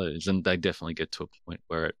overflows. And they definitely get to a point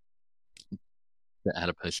where the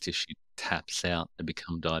adipose tissue taps out, they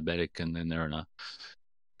become diabetic, and then they're in a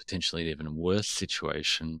potentially even worse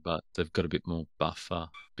situation, but they've got a bit more buffer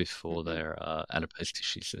before their adipose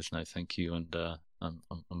tissue says no thank you, and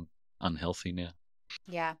I'm unhealthy now.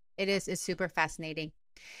 Yeah, it is. It's super fascinating.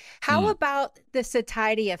 How about the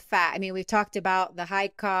satiety of fat? I mean, we've talked about the high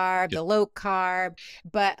carb, Yep. the low carb,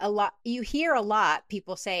 but you hear a lot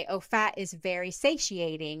people say, oh, fat is very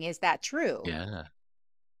satiating. Is that true? Yeah.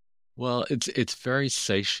 Well, it's very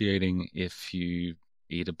satiating if you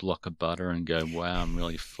eat a block of butter and go, wow, I'm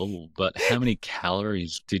really full. But how many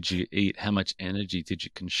calories did you eat? How much energy did you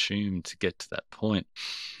consume to get to that point?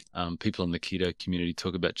 People in the keto community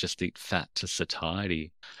talk about just eat fat to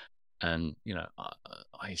satiety. And,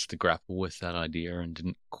 I used to grapple with that idea and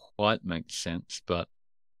didn't quite make sense. But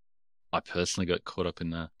I personally got caught up in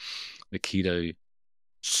the keto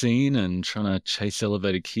scene and trying to chase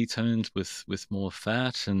elevated ketones with more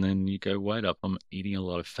fat, and then you go, wait up, I'm eating a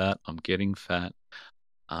lot of fat, I'm getting fat.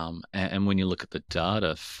 And when you look at the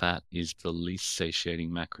data, fat is the least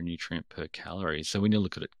satiating macronutrient per calorie. So when you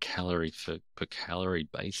look at it per calorie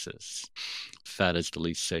basis, fat is the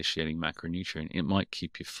least satiating macronutrient. It might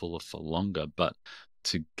keep you fuller for longer, but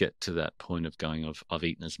to get to that point of going, I've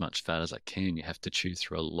eaten as much fat as I can, you have to chew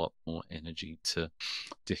through a lot more energy to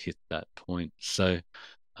hit that point. So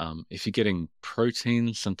if you're getting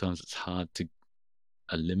protein, sometimes it's hard to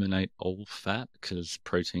eliminate all fat because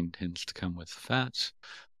protein tends to come with fat.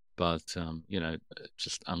 But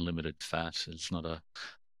just unlimited fat is not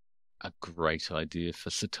a great idea for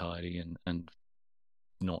satiety and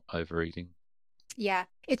not overeating. Yeah,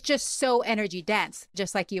 it's just so energy dense,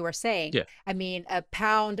 just like you were saying. Yeah. I mean, a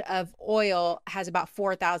pound of oil has about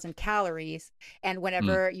 4,000 calories. And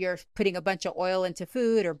whenever you're putting a bunch of oil into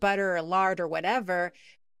food or butter or lard or whatever,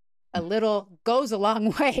 a little goes a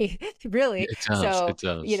long way, really. It does. So, It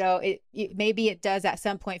does. maybe it does at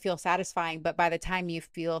some point feel satisfying, but by the time you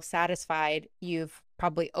feel satisfied, you've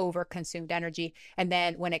probably over consumed energy. And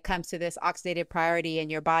then when it comes to this oxidative priority and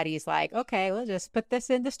your body's like, okay, we'll just put this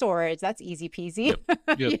into storage. That's easy peasy.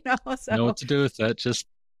 Yep. So Know what to do with that. Just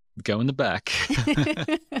go in the back.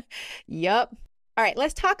 Yep. All right,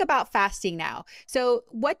 let's talk about fasting now. So,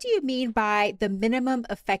 what do you mean by the minimum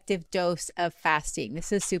effective dose of fasting?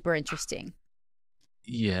 This is super interesting.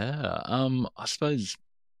 Yeah. I suppose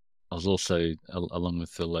I was also, along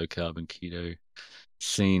with the low carb and keto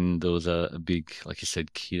scene, there was a big, like you said,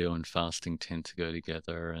 keto and fasting tend to go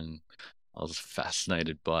together, and I was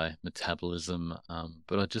fascinated by metabolism.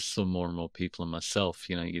 But I just saw more and more people and myself,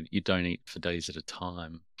 you don't eat for days at a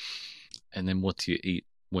time. And then what do you eat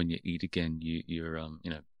when you eat again? You're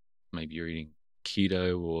maybe you're eating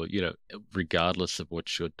keto, or, regardless of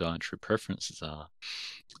what your dietary preferences are,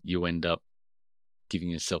 you end up giving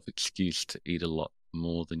yourself excuse to eat a lot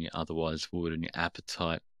more than you otherwise would, and your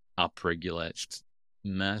appetite upregulates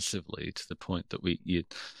massively to the point that you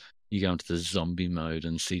go into the zombie mode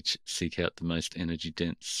and seek out the most energy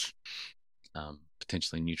dense,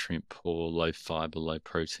 potentially nutrient poor, low fiber, low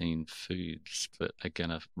protein foods that are going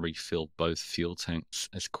to refill both fuel tanks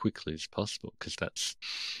as quickly as possible, because that's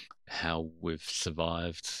how we've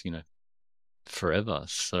survived, forever.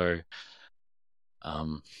 So,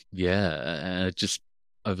 yeah, just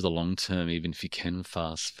over the long term, even if you can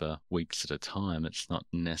fast for weeks at a time, it's not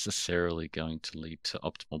necessarily going to lead to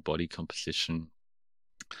optimal body composition,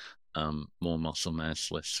 more muscle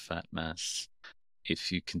mass, less fat mass,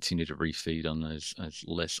 if you continue to refeed on those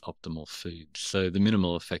less optimal foods. So the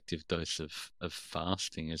minimal effective dose of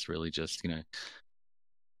fasting is really just,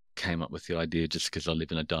 came up with the idea just because I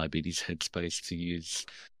live in a diabetes headspace, to use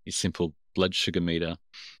your simple blood sugar meter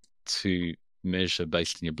to measure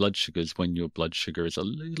based on your blood sugars. When your blood sugar is a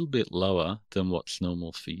little bit lower than what's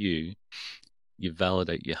normal for you, you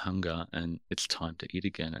validate your hunger, and it's time to eat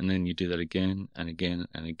again. And then you do that again and again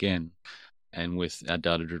and again. And with our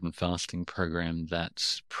data-driven fasting program,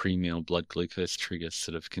 that pre-meal blood glucose trigger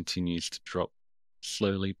sort of continues to drop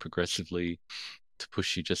slowly, progressively, to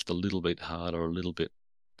push you just a little bit harder, a little bit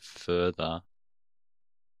further,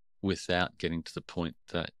 without getting to the point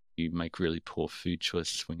that you make really poor food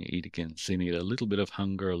choices when you eat again. So you need a little bit of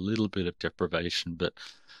hunger, a little bit of deprivation, but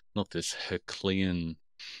not this Herculean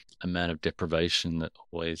amount of deprivation that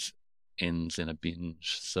always ends in a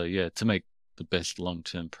binge. So yeah, to make the best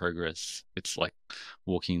long-term progress, it's like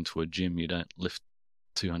walking into a gym. You don't lift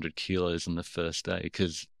 200 kilos on the first day,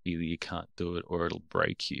 because either you can't do it or it'll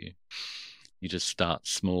break you. You just start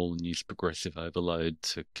small and use progressive overload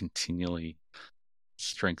to continually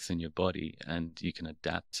strengthen your body, and you can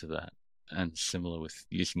adapt to that. And similar with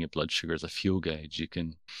using your blood sugar as a fuel gauge, you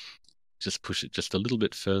can just push it just a little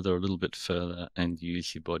bit further, and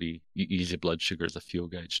use your blood sugar as a fuel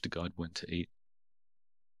gauge to guide when to eat.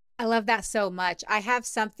 I love that so much. I have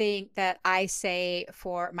something that I say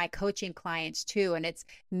for my coaching clients too, and it's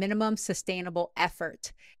minimum sustainable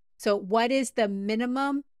effort. So what is the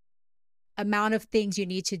minimum amount of things you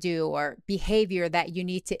need to do or behavior that you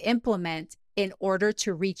need to implement in order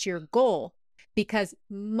to reach your goal? Because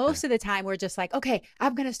most of the time we're just like, okay,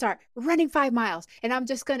 I'm going to start running 5 miles, and I'm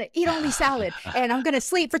just going to eat only salad, and I'm going to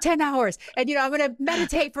sleep for 10 hours. And, I'm going to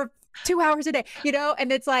meditate for 2 hours a day, and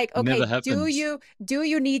it's like, okay, do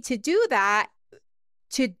you need to do that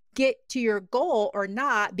to get to your goal or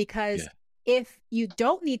not? Because if you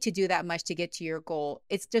don't need to do that much to get to your goal,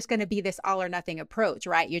 it's just going to be this all or nothing approach,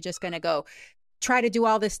 right? You're just going to go try to do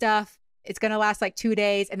all this stuff. It's going to last like 2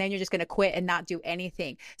 days, and then you're just going to quit and not do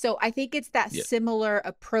anything. So I think it's that similar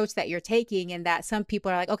approach that you're taking, in that some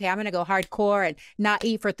people are like, okay, I'm going to go hardcore and not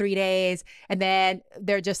eat for 3 days. And then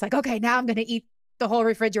they're just like, okay, now I'm going to eat the whole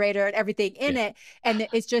refrigerator and everything in it. And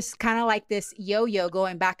it's just kind of like this yo-yo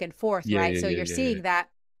going back and forth, right? So you're seeing that,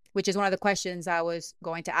 which is one of the questions I was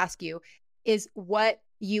going to ask you, is what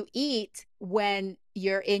you eat when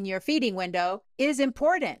you're in your feeding window is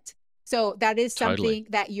important. So that is something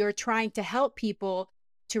that you're trying to help people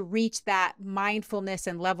to reach that mindfulness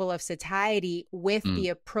and level of satiety with the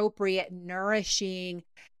appropriate, nourishing,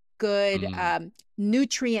 good,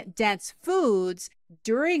 nutrient-dense foods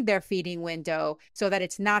during their feeding window, so that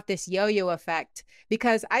it's not this yo-yo effect.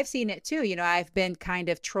 Because I've seen it too. I've been kind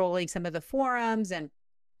of trolling some of the forums and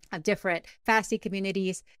different fasting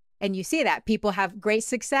communities. And you see that people have great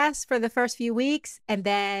success for the first few weeks, and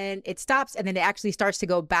then it stops, and then it actually starts to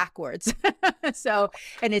go backwards.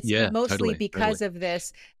 And it's mostly because of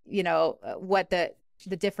this, what the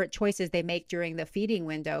different choices they make during the feeding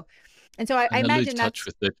window. And so I imagine that's touch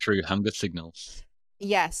with the true hunger signals.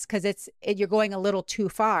 Yes, because you're going a little too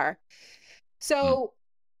far. So,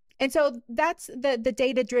 and so that's the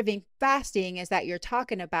data-driven fasting is that you're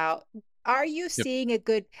talking about. Are you seeing a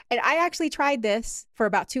good, and I actually tried this for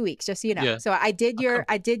about 2 weeks, just so you know. Yeah. So I did your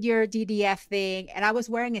DDF thing, and I was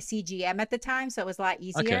wearing a CGM at the time, so it was a lot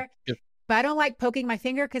easier. Okay. But I don't like poking my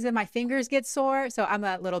finger because then my fingers get sore. So I'm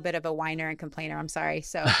a little bit of a whiner and complainer. I'm sorry.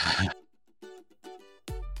 So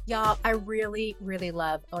y'all, I really, really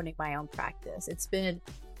love owning my own practice. It's been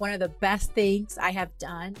one of the best things I have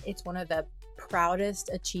done. It's one of the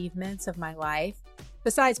proudest achievements of my life,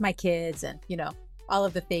 besides my kids and, all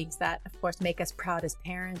of the things that, of course, make us proud as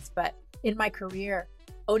parents. But in my career,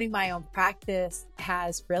 owning my own practice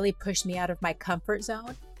has really pushed me out of my comfort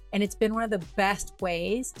zone. And it's been one of the best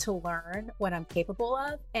ways to learn what I'm capable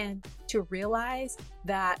of, and to realize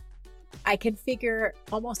that I can figure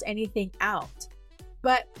almost anything out.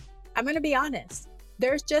 But I'm going to be honest,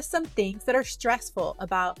 there's just some things that are stressful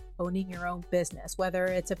about owning your own business, whether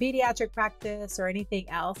it's a pediatric practice or anything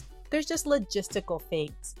else. There's just logistical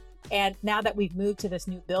things. And now that we've moved to this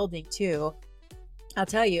new building too, I'll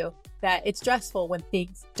tell you that it's stressful when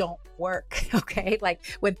things don't work, okay? Like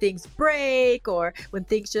when things break, or when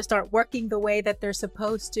things just aren't working the way that they're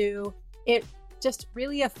supposed to. It just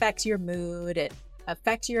really affects your mood. It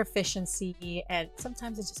affects your efficiency. And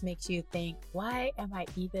sometimes it just makes you think, why am I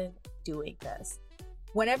even doing this?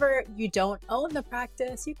 Whenever you don't own the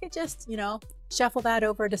practice, you could just, shuffle that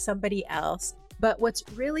over to somebody else. But what's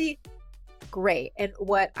really great, and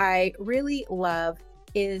what I really love,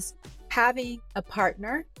 is having a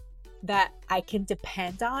partner that I can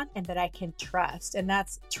depend on and that I can trust, and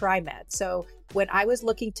that's TriMed. So when I was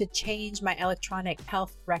looking to change my electronic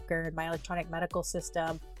health record, my electronic medical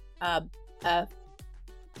system,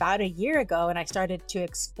 about a year ago, and I started to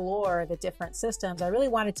explore the different systems, I really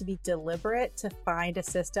wanted to be deliberate to find a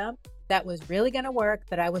system that was really going to work,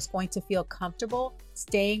 that I was going to feel comfortable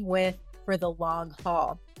staying with for the long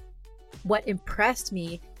haul. What impressed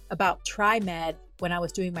me about TriMed when I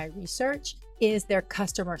was doing my research is their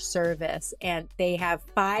customer service. And they have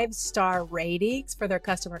 5-star ratings for their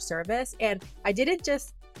customer service. And I didn't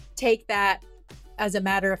just take that as a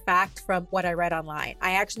matter of fact from what I read online.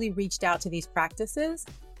 I actually reached out to these practices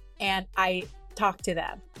and I talked to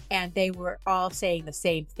them, and they were all saying the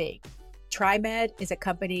same thing. TriMed is a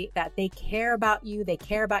company that they care about you. They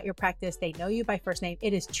care about your practice. They know you by first name.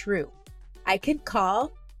 It is true. I can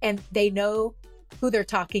call and they know who they're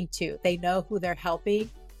talking to. They know who they're helping.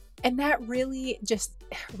 And that really just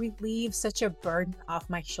relieves such a burden off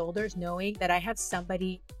my shoulders, knowing that I have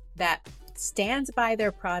somebody that stands by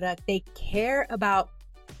their product. They care about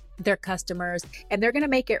their customers and they're going to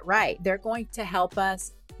make it right. They're going to help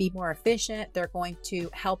us be more efficient. They're going to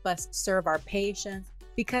help us serve our patients,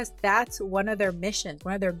 because that's one of their missions.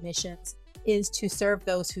 One of their missions is to serve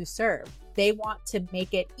those who serve. They want to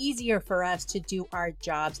make it easier for us to do our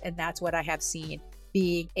jobs. And that's what I have seen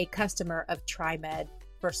being a customer of TriMed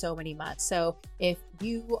for so many months. So if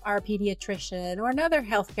you are a pediatrician or another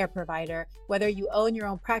healthcare provider, whether you own your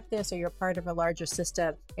own practice or you're part of a larger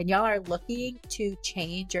system, and y'all are looking to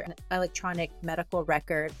change your electronic medical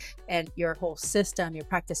record and your whole system, your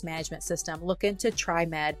practice management system, look into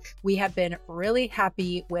TriMed. We have been really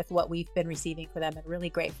happy with what we've been receiving for them and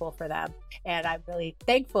really grateful for them. And I'm really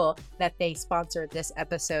thankful that they sponsored this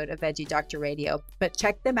episode of Veggie Doctor Radio. But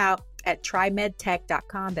check them out at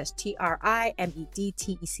trimedtech.com. That's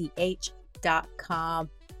TRIMEDTECH.com.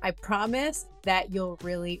 I promise that you'll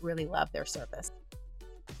really, really love their service.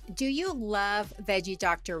 Do you love Veggie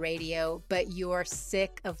Doctor Radio, but you're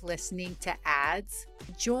sick of listening to ads?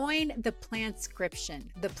 Join the Planscription.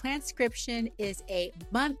 The Planscription is a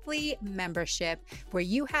monthly membership where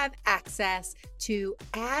you have access to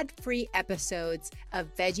ad-free episodes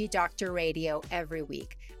of Veggie Doctor Radio every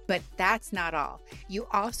week. But that's not all. You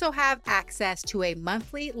also have access to a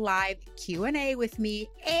monthly live Q&A with me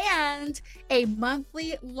and a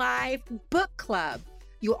monthly live book club.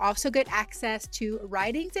 You'll also get access to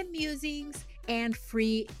writings and musings and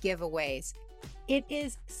free giveaways. It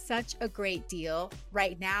is such a great deal.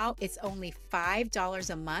 Right now, it's only $5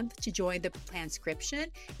 a month to join the Planscription.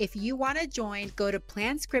 If you want to join, go to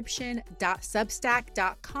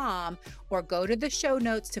planscription.substack.com or go to the show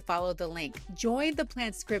notes to follow the link. Join the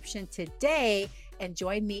Planscription today and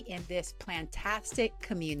join me in this plantastic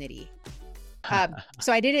community.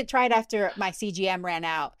 So I didn't try it after my CGM ran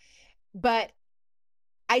out, but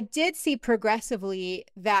I did see progressively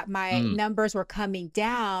that my numbers were coming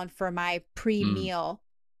down for my pre-meal.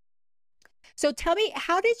 So tell me,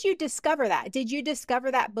 how did you discover that? Did you discover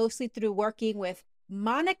that mostly through working with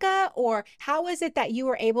Monica, or how is it that you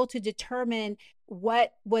were able to determine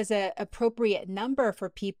what was an appropriate number for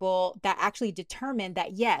people that actually determined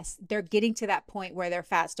that, yes, they're getting to that point where their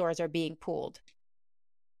fat stores are being pulled?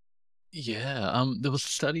 Yeah, there was a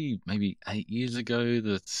study maybe 8 years ago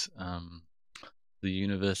that the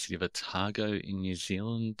University of Otago in New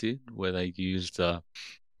Zealand did, where they used a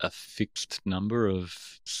fixed number of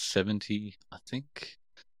 70, I think,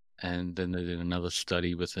 and then they did another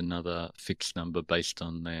study with another fixed number based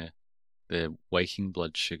on their waking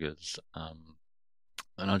blood sugars.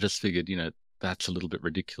 And I just figured, that's a little bit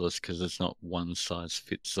ridiculous because there's not one size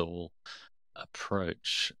fits all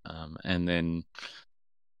approach. And then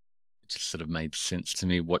it just sort of made sense to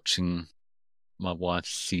me watching my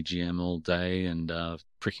wife's CGM all day and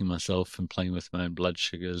pricking myself and playing with my own blood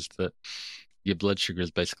sugars, that your blood sugar is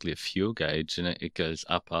basically a fuel gauge, and it goes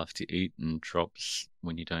up after you eat and drops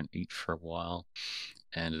when you don't eat for a while.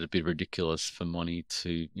 And it'd be ridiculous for Monty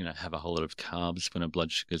to, have a whole lot of carbs when her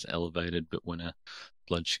blood sugar's elevated, but when her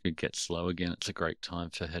blood sugar gets low again, it's a great time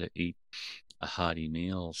for her to eat a hearty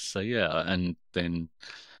meal. So yeah, and then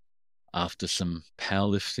after some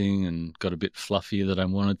powerlifting and got a bit fluffier than I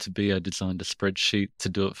wanted to be, I designed a spreadsheet to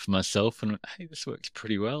do it for myself, and hey, this works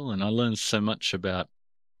pretty well. And I learned so much about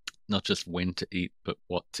not just when to eat, but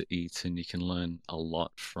what to eat. And you can learn a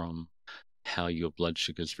lot from how your blood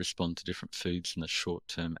sugars respond to different foods in the short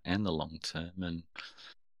term and the long term. And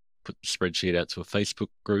put the spreadsheet out to a Facebook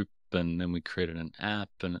group, and then we created an app,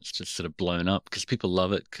 and it's just sort of blown up because people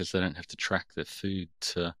love it because they don't have to track their food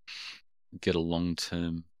to get a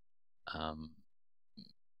long-term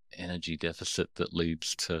energy deficit that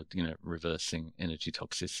leads to, reversing energy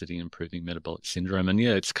toxicity, improving metabolic syndrome. And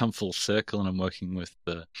yeah, it's come full circle, and I'm working with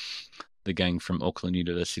the gang from Auckland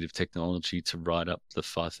University of Technology to write up the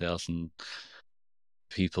 5,000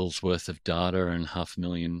 people's worth of data and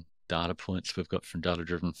 500,000 data points we've got from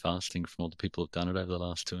data-driven fasting from all the people who've done it over the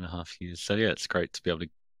last 2.5 years. So yeah, it's great to be able to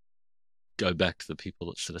go back to the people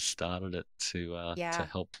that sort of started it to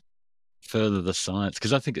help further the science,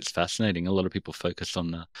 because I think it's fascinating. A lot of people focus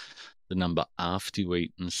on the number after you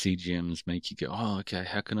eat, and CGMs make you go, oh, okay,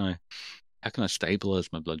 how can I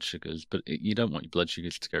stabilize my blood sugars? But you don't want your blood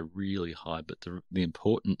sugars to go really high. But the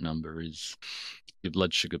important number is your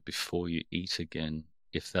blood sugar before you eat again.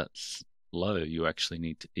 If that's low, you actually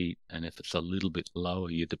need to eat. And if it's a little bit lower,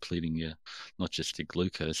 you're depleting your, not just your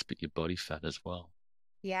glucose, but your body fat as well.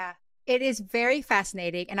 Yeah, it is very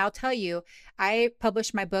fascinating. And I'll tell you, I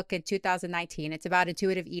published my book in 2019. It's about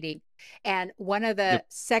intuitive eating. And one of the Yep.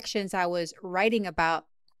 sections I was writing about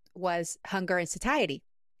was hunger and satiety.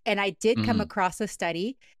 And I did come Mm, across a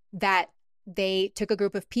study that they took a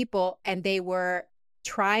group of people and they were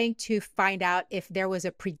trying to find out if there was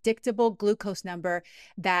a predictable glucose number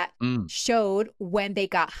that mm. showed when they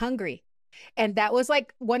got hungry. And that was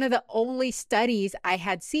like one of the only studies I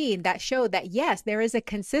had seen that showed that, yes, there is a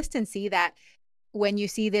consistency that when you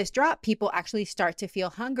see this drop, people actually start to feel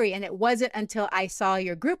hungry. And it wasn't until I saw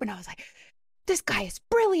your group and I was like, this guy is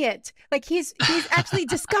brilliant. Like he's actually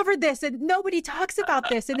discovered this and nobody talks about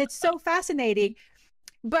this. And it's so fascinating.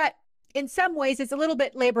 But in some ways, it's a little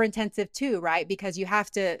bit labor intensive too, right? Because you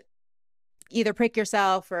have to either prick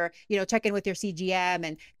yourself or, check in with your CGM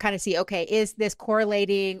and kind of see, okay, is this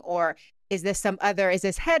correlating or is this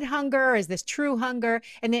head hunger? Is this true hunger?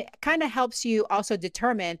 And it kind of helps you also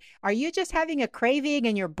determine, are you just having a craving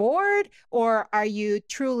and you're bored? Or are you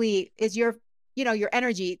truly, is your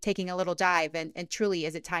energy taking a little dive and truly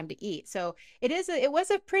is it time to eat? So it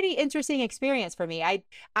was a pretty interesting experience for me.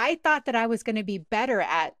 I thought that I was going to be better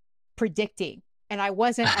at predicting and I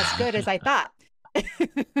wasn't as good as I thought.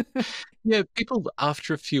 Yeah, people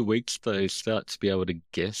after a few weeks though start to be able to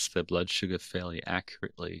guess their blood sugar fairly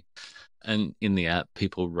accurately. And in the app,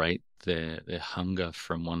 people rate their hunger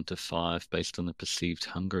from 1 to 5 based on the perceived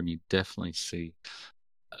hunger, and you definitely see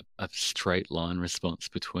a straight line response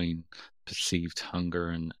between perceived hunger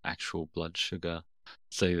and actual blood sugar.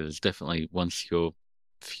 So there's definitely, once your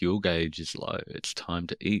fuel gauge is low, it's time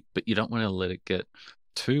to eat, but you don't want to let it get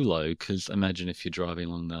too low because imagine if you're driving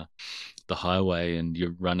along the highway and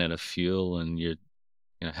you run out of fuel and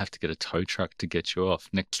have to get a tow truck to get you off.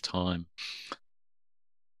 Next time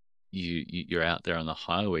you're out there on the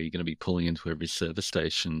highway, you're going to be pulling into every service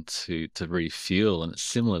station to refuel, and it's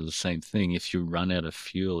similar to the same thing. If you run out of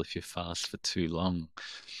fuel, if you fast for too long,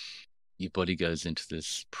 your body goes into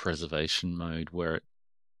this preservation mode where it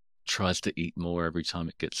tries to eat more every time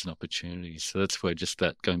it gets an opportunity. So that's where just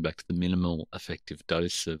that going back to the minimal effective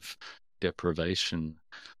dose of deprivation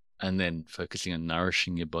and then focusing on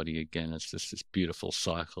nourishing your body again, it's just this beautiful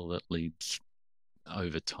cycle that leads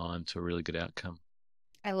over time to a really good outcome.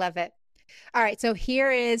 I love it. All right. So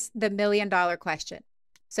here is the $1,000,000 question.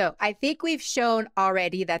 So I think we've shown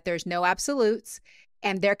already that there's no absolutes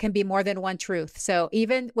and there can be more than one truth. So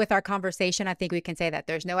even with our conversation, I think we can say that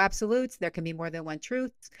there's no absolutes. There can be more than one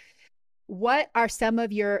truth. What are some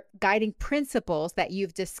of your guiding principles that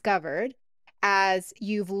you've discovered as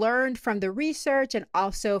you've learned from the research and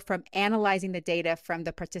also from analyzing the data from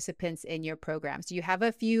the participants in your programs? Do you have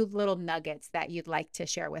a few little nuggets that you'd like to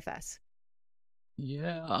share with us?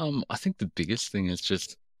 Yeah, I think the biggest thing is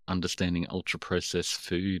just understanding ultra-processed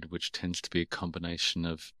food, which tends to be a combination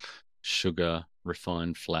of sugar,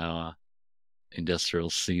 refined flour,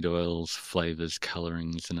 industrial seed oils, flavors,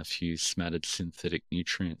 colorings, and a few smattered synthetic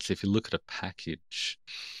nutrients. If you look at a package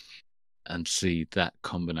and see that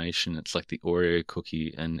combination, it's like the Oreo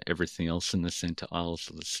cookie and everything else in the center aisles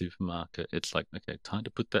of the supermarket. It's like, okay, time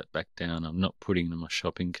to put that back down. I'm not putting it in my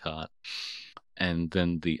shopping cart. And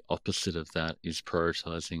then the opposite of that is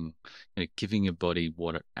prioritizing, giving your body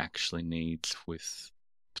what it actually needs with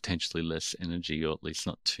potentially less energy, or at least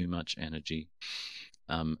not too much energy.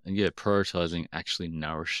 And yeah, prioritizing actually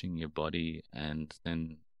nourishing your body, and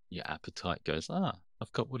then your appetite goes,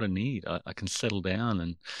 I've got what I need. I can settle down,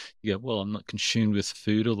 and you go, well, I'm not consumed with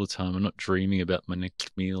food all the time. I'm not dreaming about my next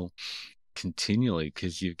meal continually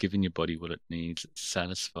because you've given your body what it needs. It's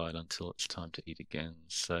satisfied until it's time to eat again.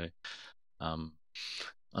 So, um,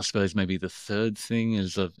 I suppose maybe the third thing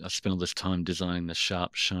is I've spent all this time designing the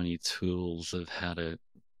sharp, shiny tools of how to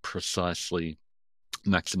precisely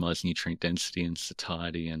maximize nutrient density and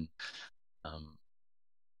satiety, and um,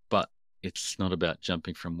 but it's not about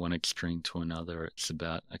jumping from one extreme to another. It's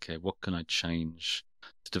about, okay, what can I change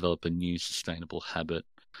to develop a new sustainable habit?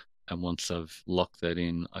 And once I've locked that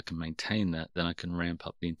in, I can maintain that, then I can ramp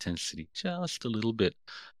up the intensity just a little bit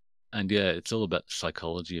And yeah, it's all about the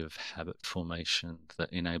psychology of habit formation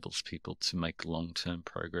that enables people to make long-term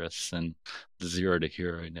progress. And the zero to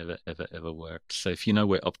hero never, ever, ever works. So if you know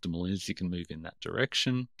where optimal is, you can move in that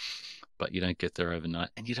direction, but you don't get there overnight.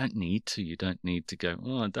 And you don't need to. You don't need to go,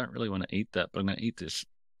 oh, I don't really want to eat that, but I'm going to eat this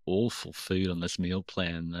awful food on this meal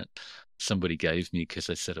plan that somebody gave me because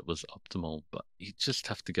they said it was optimal. But you just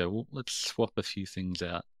have to go, well, let's swap a few things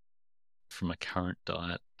out from my current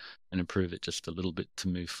diet and improve it just a little bit to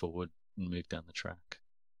move forward and move down the track.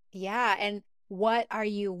 Yeah. And what are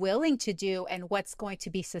you willing to do and what's going to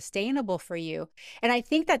be sustainable for you? And I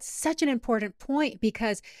think that's such an important point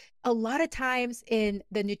because a lot of times in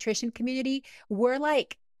the nutrition community, we're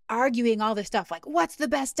like arguing all this stuff like, what's the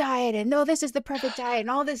best diet? And no, this is the perfect diet and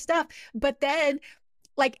all this stuff. But then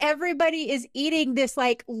like everybody is eating this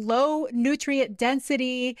like low nutrient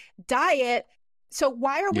density diet. So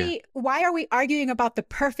Yeah, why are we arguing about the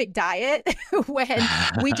perfect diet when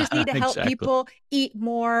we just need to help exactly. people eat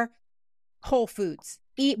more whole foods,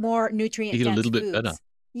 eat more nutrient Eat a dense little bit better. foods?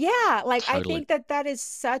 Yeah, like I Totally. think that that is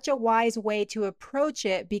such a wise way to approach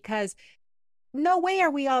it because no way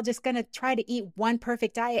are we all just going to try to eat one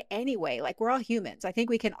perfect diet anyway. Like we're all humans. I think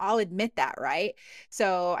we can all admit that, right?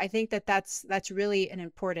 So I think that that's really an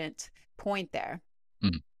important point there.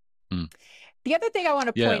 Mm, mm. The other thing I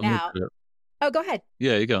want to Yeah, point and we've out. got Oh, go ahead.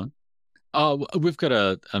 yeah, you go on. Oh, we've got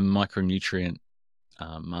a micronutrient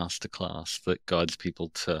masterclass that guides people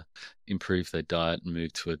to improve their diet and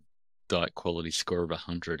move to a diet quality score of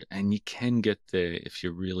 100. And you can get there if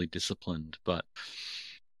you're really disciplined, but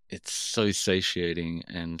it's so satiating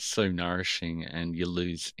and so nourishing, and you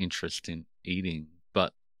lose interest in eating.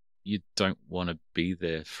 But you don't want to be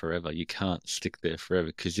there forever. You can't stick there forever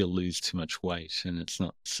because you'll lose too much weight and it's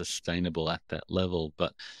not sustainable at that level.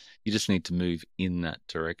 But you just need to move in that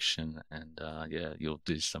direction, and yeah, you'll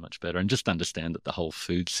do so much better. And just understand that the whole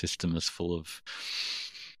food system is full of,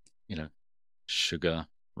 you know, sugar,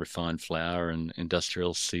 refined flour, and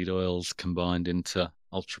industrial seed oils combined into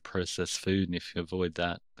ultra processed food. And if you avoid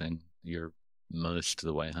that, then you're most of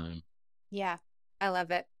the way home. Yeah, I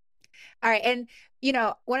love it. All right. And,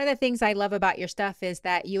 one of the things I love about your stuff is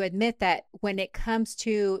that you admit that when it comes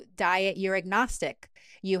to diet, you're agnostic.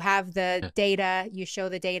 You have the Yeah. data, you show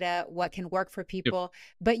the data, what can work for Yep. people,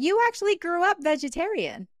 but you actually grew up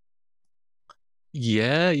vegetarian.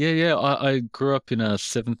 Yeah, yeah, yeah. I grew up in a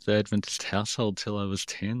Seventh-day Adventist household till I was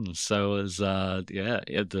 10. So it was yeah,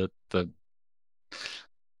 yeah, the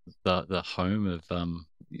home of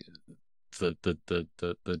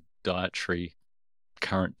the dietary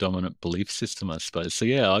current dominant belief system, I suppose. So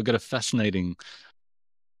yeah, I got a fascinating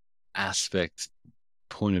aspect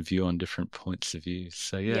point of view on different points of view.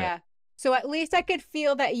 So yeah. Yeah. So at least I could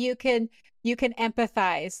feel that you can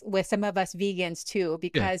empathize with some of us vegans too, Yeah.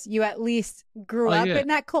 because you at least grew Oh up yeah. in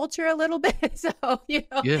that culture a little bit. So, Yeah.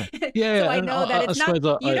 Yeah, so yeah. I And know that I it's not,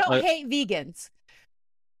 suppose you don't I hate vegans.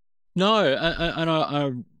 no, and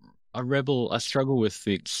I rebel. I struggle with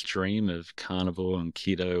the extreme of carnivore and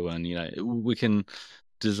keto, and we can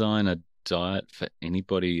design a diet for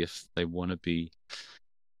anybody if they want to be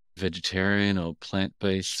vegetarian or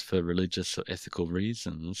plant-based for religious or ethical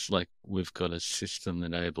reasons. Like we've got a system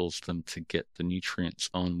that enables them to get the nutrients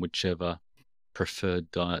on whichever preferred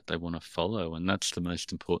diet they want to follow, and that's the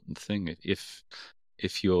most important thing. If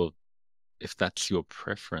you're if that's your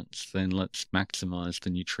preference, then let's maximize the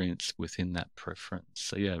nutrients within that preference.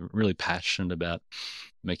 So yeah, really passionate about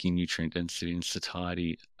making nutrient density and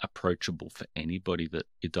satiety approachable for anybody, that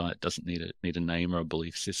your diet doesn't need a name or a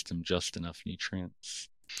belief system, just enough nutrients.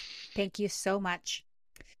 Thank you so much.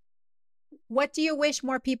 What do you wish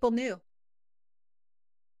more people knew?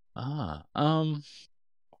 Ah,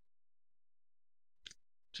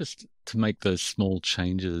 just to make those small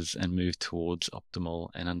changes and move towards optimal,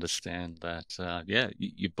 and understand that yeah,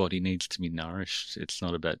 your body needs to be nourished. It's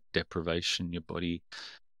not about deprivation. Your body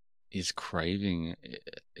is craving,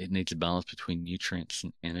 it needs a balance between nutrients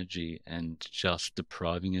and energy, and just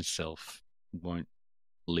depriving yourself won't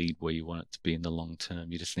lead where you want it to be in the long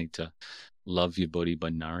term. You just need to love your body by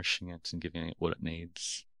nourishing it and giving it what it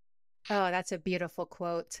needs. Oh, that's a beautiful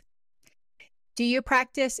quote. Do you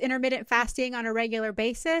practice intermittent fasting on a regular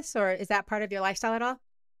basis, or is that part of your lifestyle at all?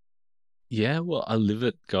 Yeah, well, I live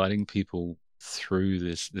it guiding people through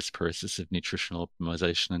this process of nutritional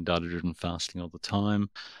optimization and data-driven fasting all the time.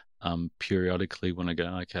 Periodically, when I go,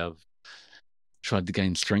 like, I've tried to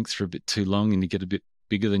gain strength for a bit too long and you get a bit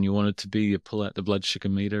bigger than you want it to be, you pull out the blood sugar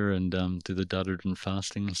meter and do the data-driven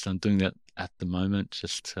fasting. So I'm doing that at the moment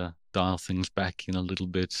just to dial things back in a little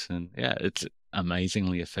bit. And yeah, it's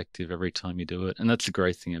amazingly effective every time you do it. And that's the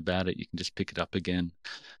great thing about it. You can just pick it up again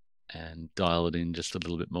and dial it in just a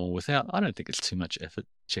little bit more without, I don't think it's too much effort,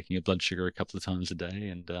 checking your blood sugar a couple of times a day.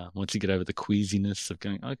 And once you get over the queasiness of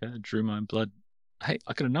going, okay, I drew my own blood. Hey,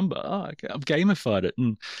 I got a number. Oh, okay, I've gamified it.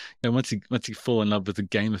 And once you fall in love with the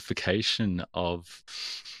gamification of,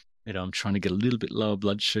 I'm trying to get a little bit lower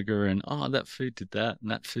blood sugar, and that food did that,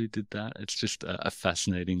 and that food did that. It's just a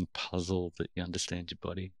fascinating puzzle that you understand your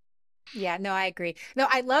body. Yeah, no, I agree. No,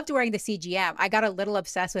 I loved wearing the CGM. I got a little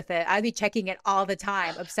obsessed with it. I'd be checking it all the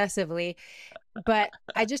time, obsessively. But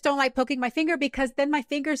I just don't like poking my finger because then my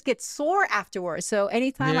fingers get sore afterwards. So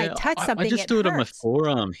anytime I Yeah, touch I something, just it do it on my hurts.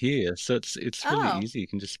 forearm here, so it's really Oh, easy. You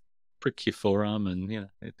can just prick your forearm, and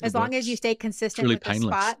it as long as you works. stay It's consistent really with the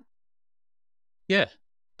painless. spot. Yeah,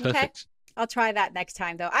 Okay. perfect. I'll try that next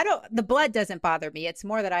time though. The blood doesn't bother me. It's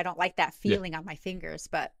more that I don't like that Yeah, feeling on my fingers,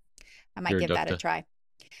 but I might you're a give that a doctor. try.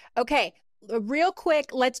 Okay. Real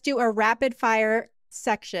quick, let's do a rapid fire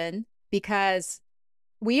section because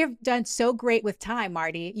we have done so great with time,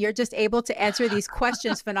 Marty. You're just able to answer these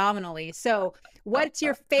questions phenomenally. So, what's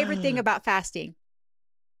your favorite thing about fasting?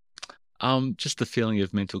 Just the feeling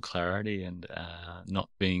of mental clarity and not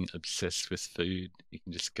being obsessed with food. You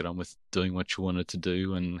can just get on with doing what you wanted to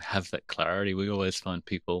do and have that clarity. We always find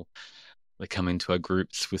people that come into our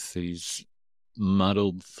groups with these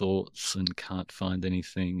muddled thoughts and can't find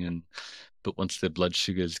anything. But once their blood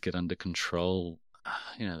sugars get under control,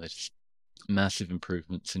 there's massive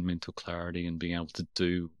improvements in mental clarity and being able to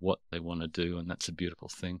do what they want to do, and that's a beautiful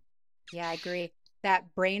thing. Yeah, I agree.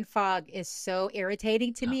 That brain fog is so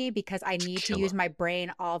irritating to Oh, me because I it's need to use killer. my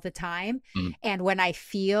brain all the time. Mm. And when I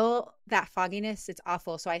feel that fogginess, it's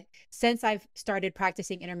awful. So since I've started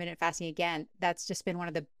practicing intermittent fasting again, that's just been one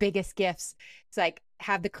of the biggest gifts. It's like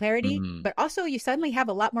have the clarity, Mm. but also you suddenly have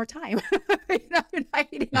a lot more time. You're not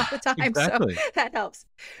eating all the time. So Exactly. that helps.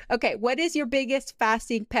 Okay. What is your biggest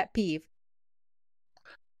fasting pet peeve?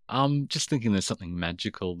 I'm just thinking there's something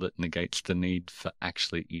magical that negates the need for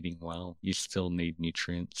actually eating well. You still need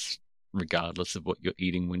nutrients regardless of what your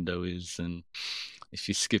eating window is. And if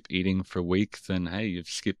you skip eating for a week, then hey, you've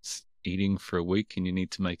skipped eating for a week and you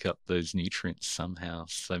need to make up those nutrients somehow.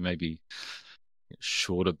 So maybe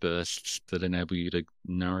shorter bursts that enable you to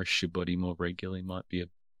nourish your body more regularly might be a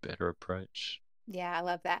better approach. Yeah, I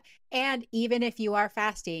love that. And even if you are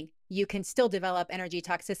fasting, you can still develop energy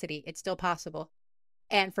toxicity. It's still possible.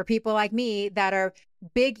 And for people like me that are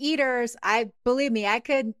big eaters, I believe me, I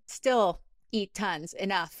could still eat tons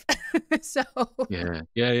enough. So, Yeah,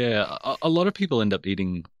 yeah, yeah. A lot of people end up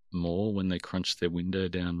eating more when they crunch their window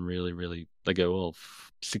down really, really. They go, well,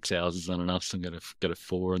 6 hours is not enough, so I'm gonna go to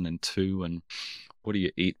four and then two. And what do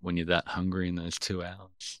you eat when you're that hungry in those 2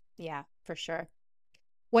 hours? yeah, for sure.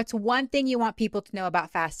 What's one thing you want people to know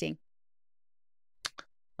about fasting?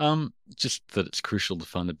 Just that it's crucial to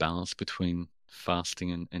find a balance between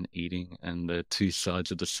fasting and eating, and the two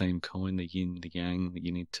sides of the same coin, the yin, the yang. That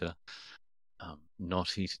you need to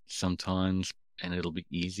not eat sometimes, and it'll be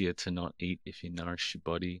easier to not eat if you nourish your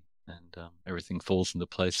body, and everything falls into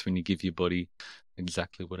place when you give your body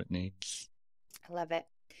exactly what it needs. I love it.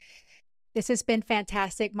 This has been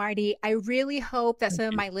fantastic, Marty. I really hope that Thank some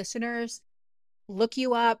of you. my listeners look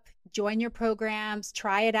you up, join your programs,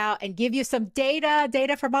 try it out, and give you some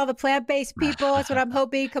data from all the plant-based people. That's what I'm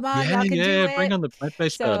hoping. Come on, Yeah, y'all can do yeah, bring it. on the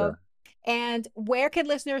plant-based So, data. and where can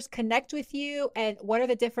listeners connect with you, and what are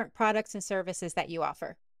the different products and services that you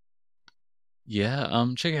offer? Yeah,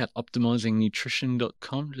 check out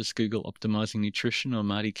optimizingnutrition.com. Just Google optimizing nutrition or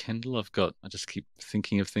Marty Kendall. I just keep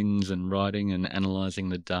thinking of things and writing and analyzing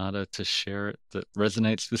the data to share it that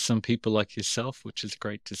resonates with some people like yourself, which is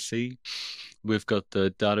great to see. We've got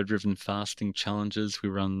the data-driven fasting challenges. We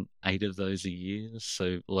run 8 of those a year.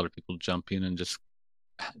 So a lot of people jump in and just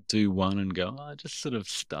do one and go, I just sort of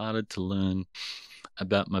started to learn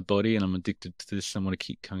about my body and I'm addicted to this. I want to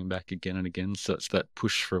keep coming back again and again. So it's that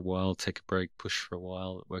push for a while, take a break, push for a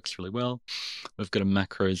while. It works really well. We've got a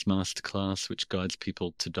macros masterclass, which guides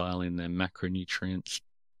people to dial in their macronutrients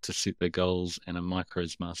to suit their goals, and a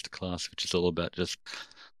micros masterclass, which is all about just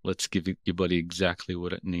let's give your body exactly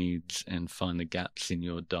what it needs and find the gaps in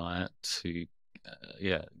your diet to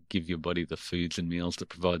give your body the foods and meals that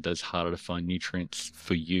provide those harder to find nutrients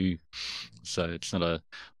for you. So it's not a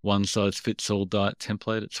one size fits all diet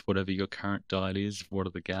template. It's whatever your current diet is, what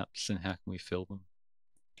are the gaps and how can we fill them?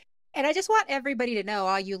 And I just want everybody to know,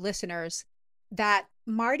 all you listeners, that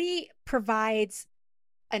Marty provides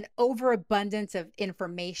an overabundance of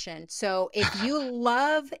information. So if you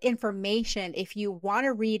love information, if you want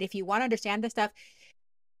to read, if you want to understand this stuff,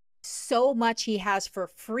 so much he has for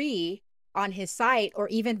free on his site or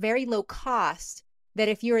even very low cost that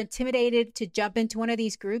if you're intimidated to jump into one of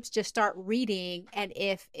these groups, just start reading. And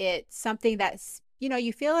if it's something that's,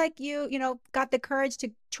 you feel like you got the courage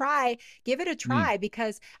to try, give it a try,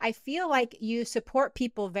 because I feel like you support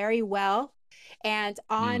people very well. And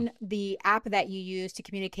on the app that you use to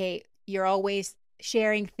communicate, you're always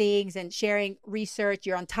sharing things and sharing research.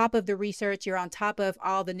 You're on top of the research. You're on top of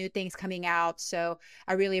all the new things coming out. So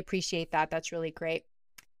I really appreciate that. That's really great.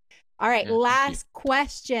 All right. Yeah, last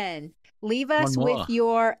question. Leave us with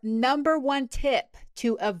your number one tip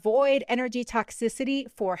to avoid energy toxicity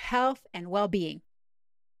for health and well-being.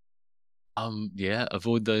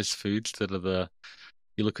 Avoid those foods that are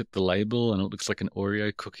you look at the label and it looks like an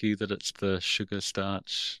Oreo cookie, that it's the sugar,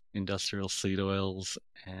 starch, industrial seed oils,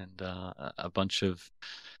 and a bunch of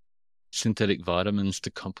synthetic vitamins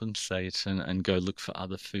to compensate, and go look for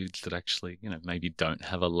other foods that actually, maybe don't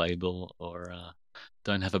have a label or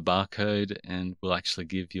don't have a barcode and will actually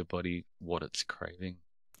give your body what it's craving.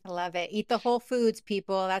 I love it. Eat the whole foods,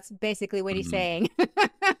 people. That's basically what he's saying.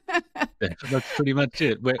 That's pretty much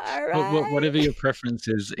it. All right. Whatever your preference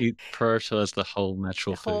is, prioritize the whole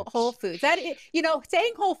natural foods. Whole foods. Saying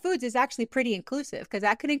whole foods is actually pretty inclusive, because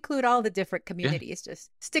that could include all the different communities. Yeah. Just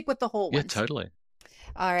stick with the whole ones. Yeah, totally.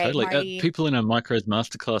 All right, totally. Marty. People in our Micros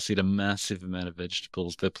Masterclass eat a massive amount of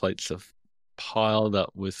vegetables. Their plates are piled up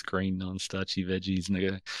with green, non-starchy veggies, and they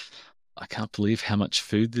go, I can't believe how much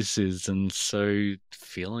food this is, and so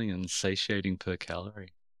filling and satiating per calorie.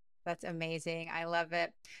 That's amazing. I love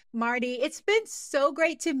it. Marty, it's been so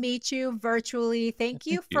great to meet you virtually. Thank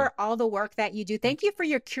you for all the work that you do. Thank you for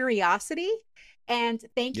your curiosity, and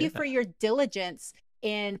thank you for your diligence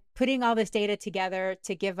in putting all this data together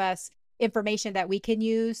to give us information that we can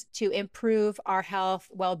use to improve our health,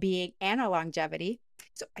 well-being, and our longevity.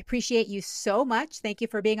 So I appreciate you so much. Thank you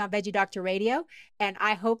for being on Veggie Doctor Radio, and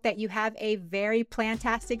I hope that you have a very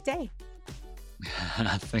plantastic day.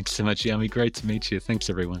 Thanks so much, Yami. Great to meet you. Thanks,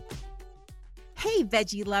 everyone. Hey,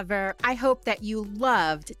 veggie lover. I hope that you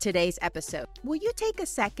loved today's episode. Will you take a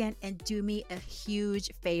second and do me a huge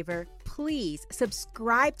favor? Please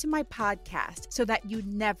subscribe to my podcast so that you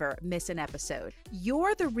never miss an episode.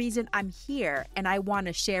 You're the reason I'm here, and I want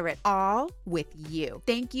to share it all with you.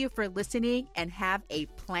 Thank you for listening, and have a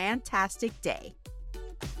plantastic day.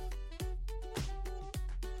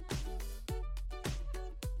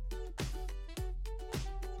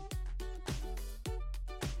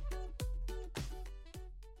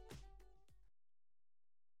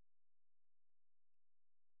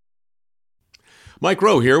 Mike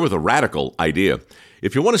Rowe here with a radical idea.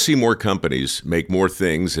 If you want to see more companies make more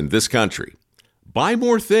things in this country, buy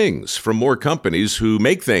more things from more companies who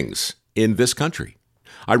make things in this country.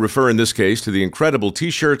 I refer in this case to the incredible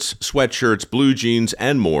t-shirts, sweatshirts, blue jeans,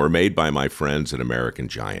 and more made by my friends at American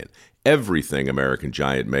Giant. Everything American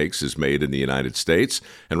Giant makes is made in the United States.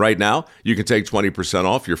 And right now, you can take 20%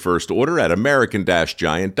 off your first order at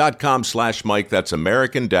american-giant.com/Mike. That's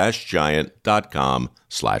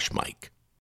american-giant.com/Mike.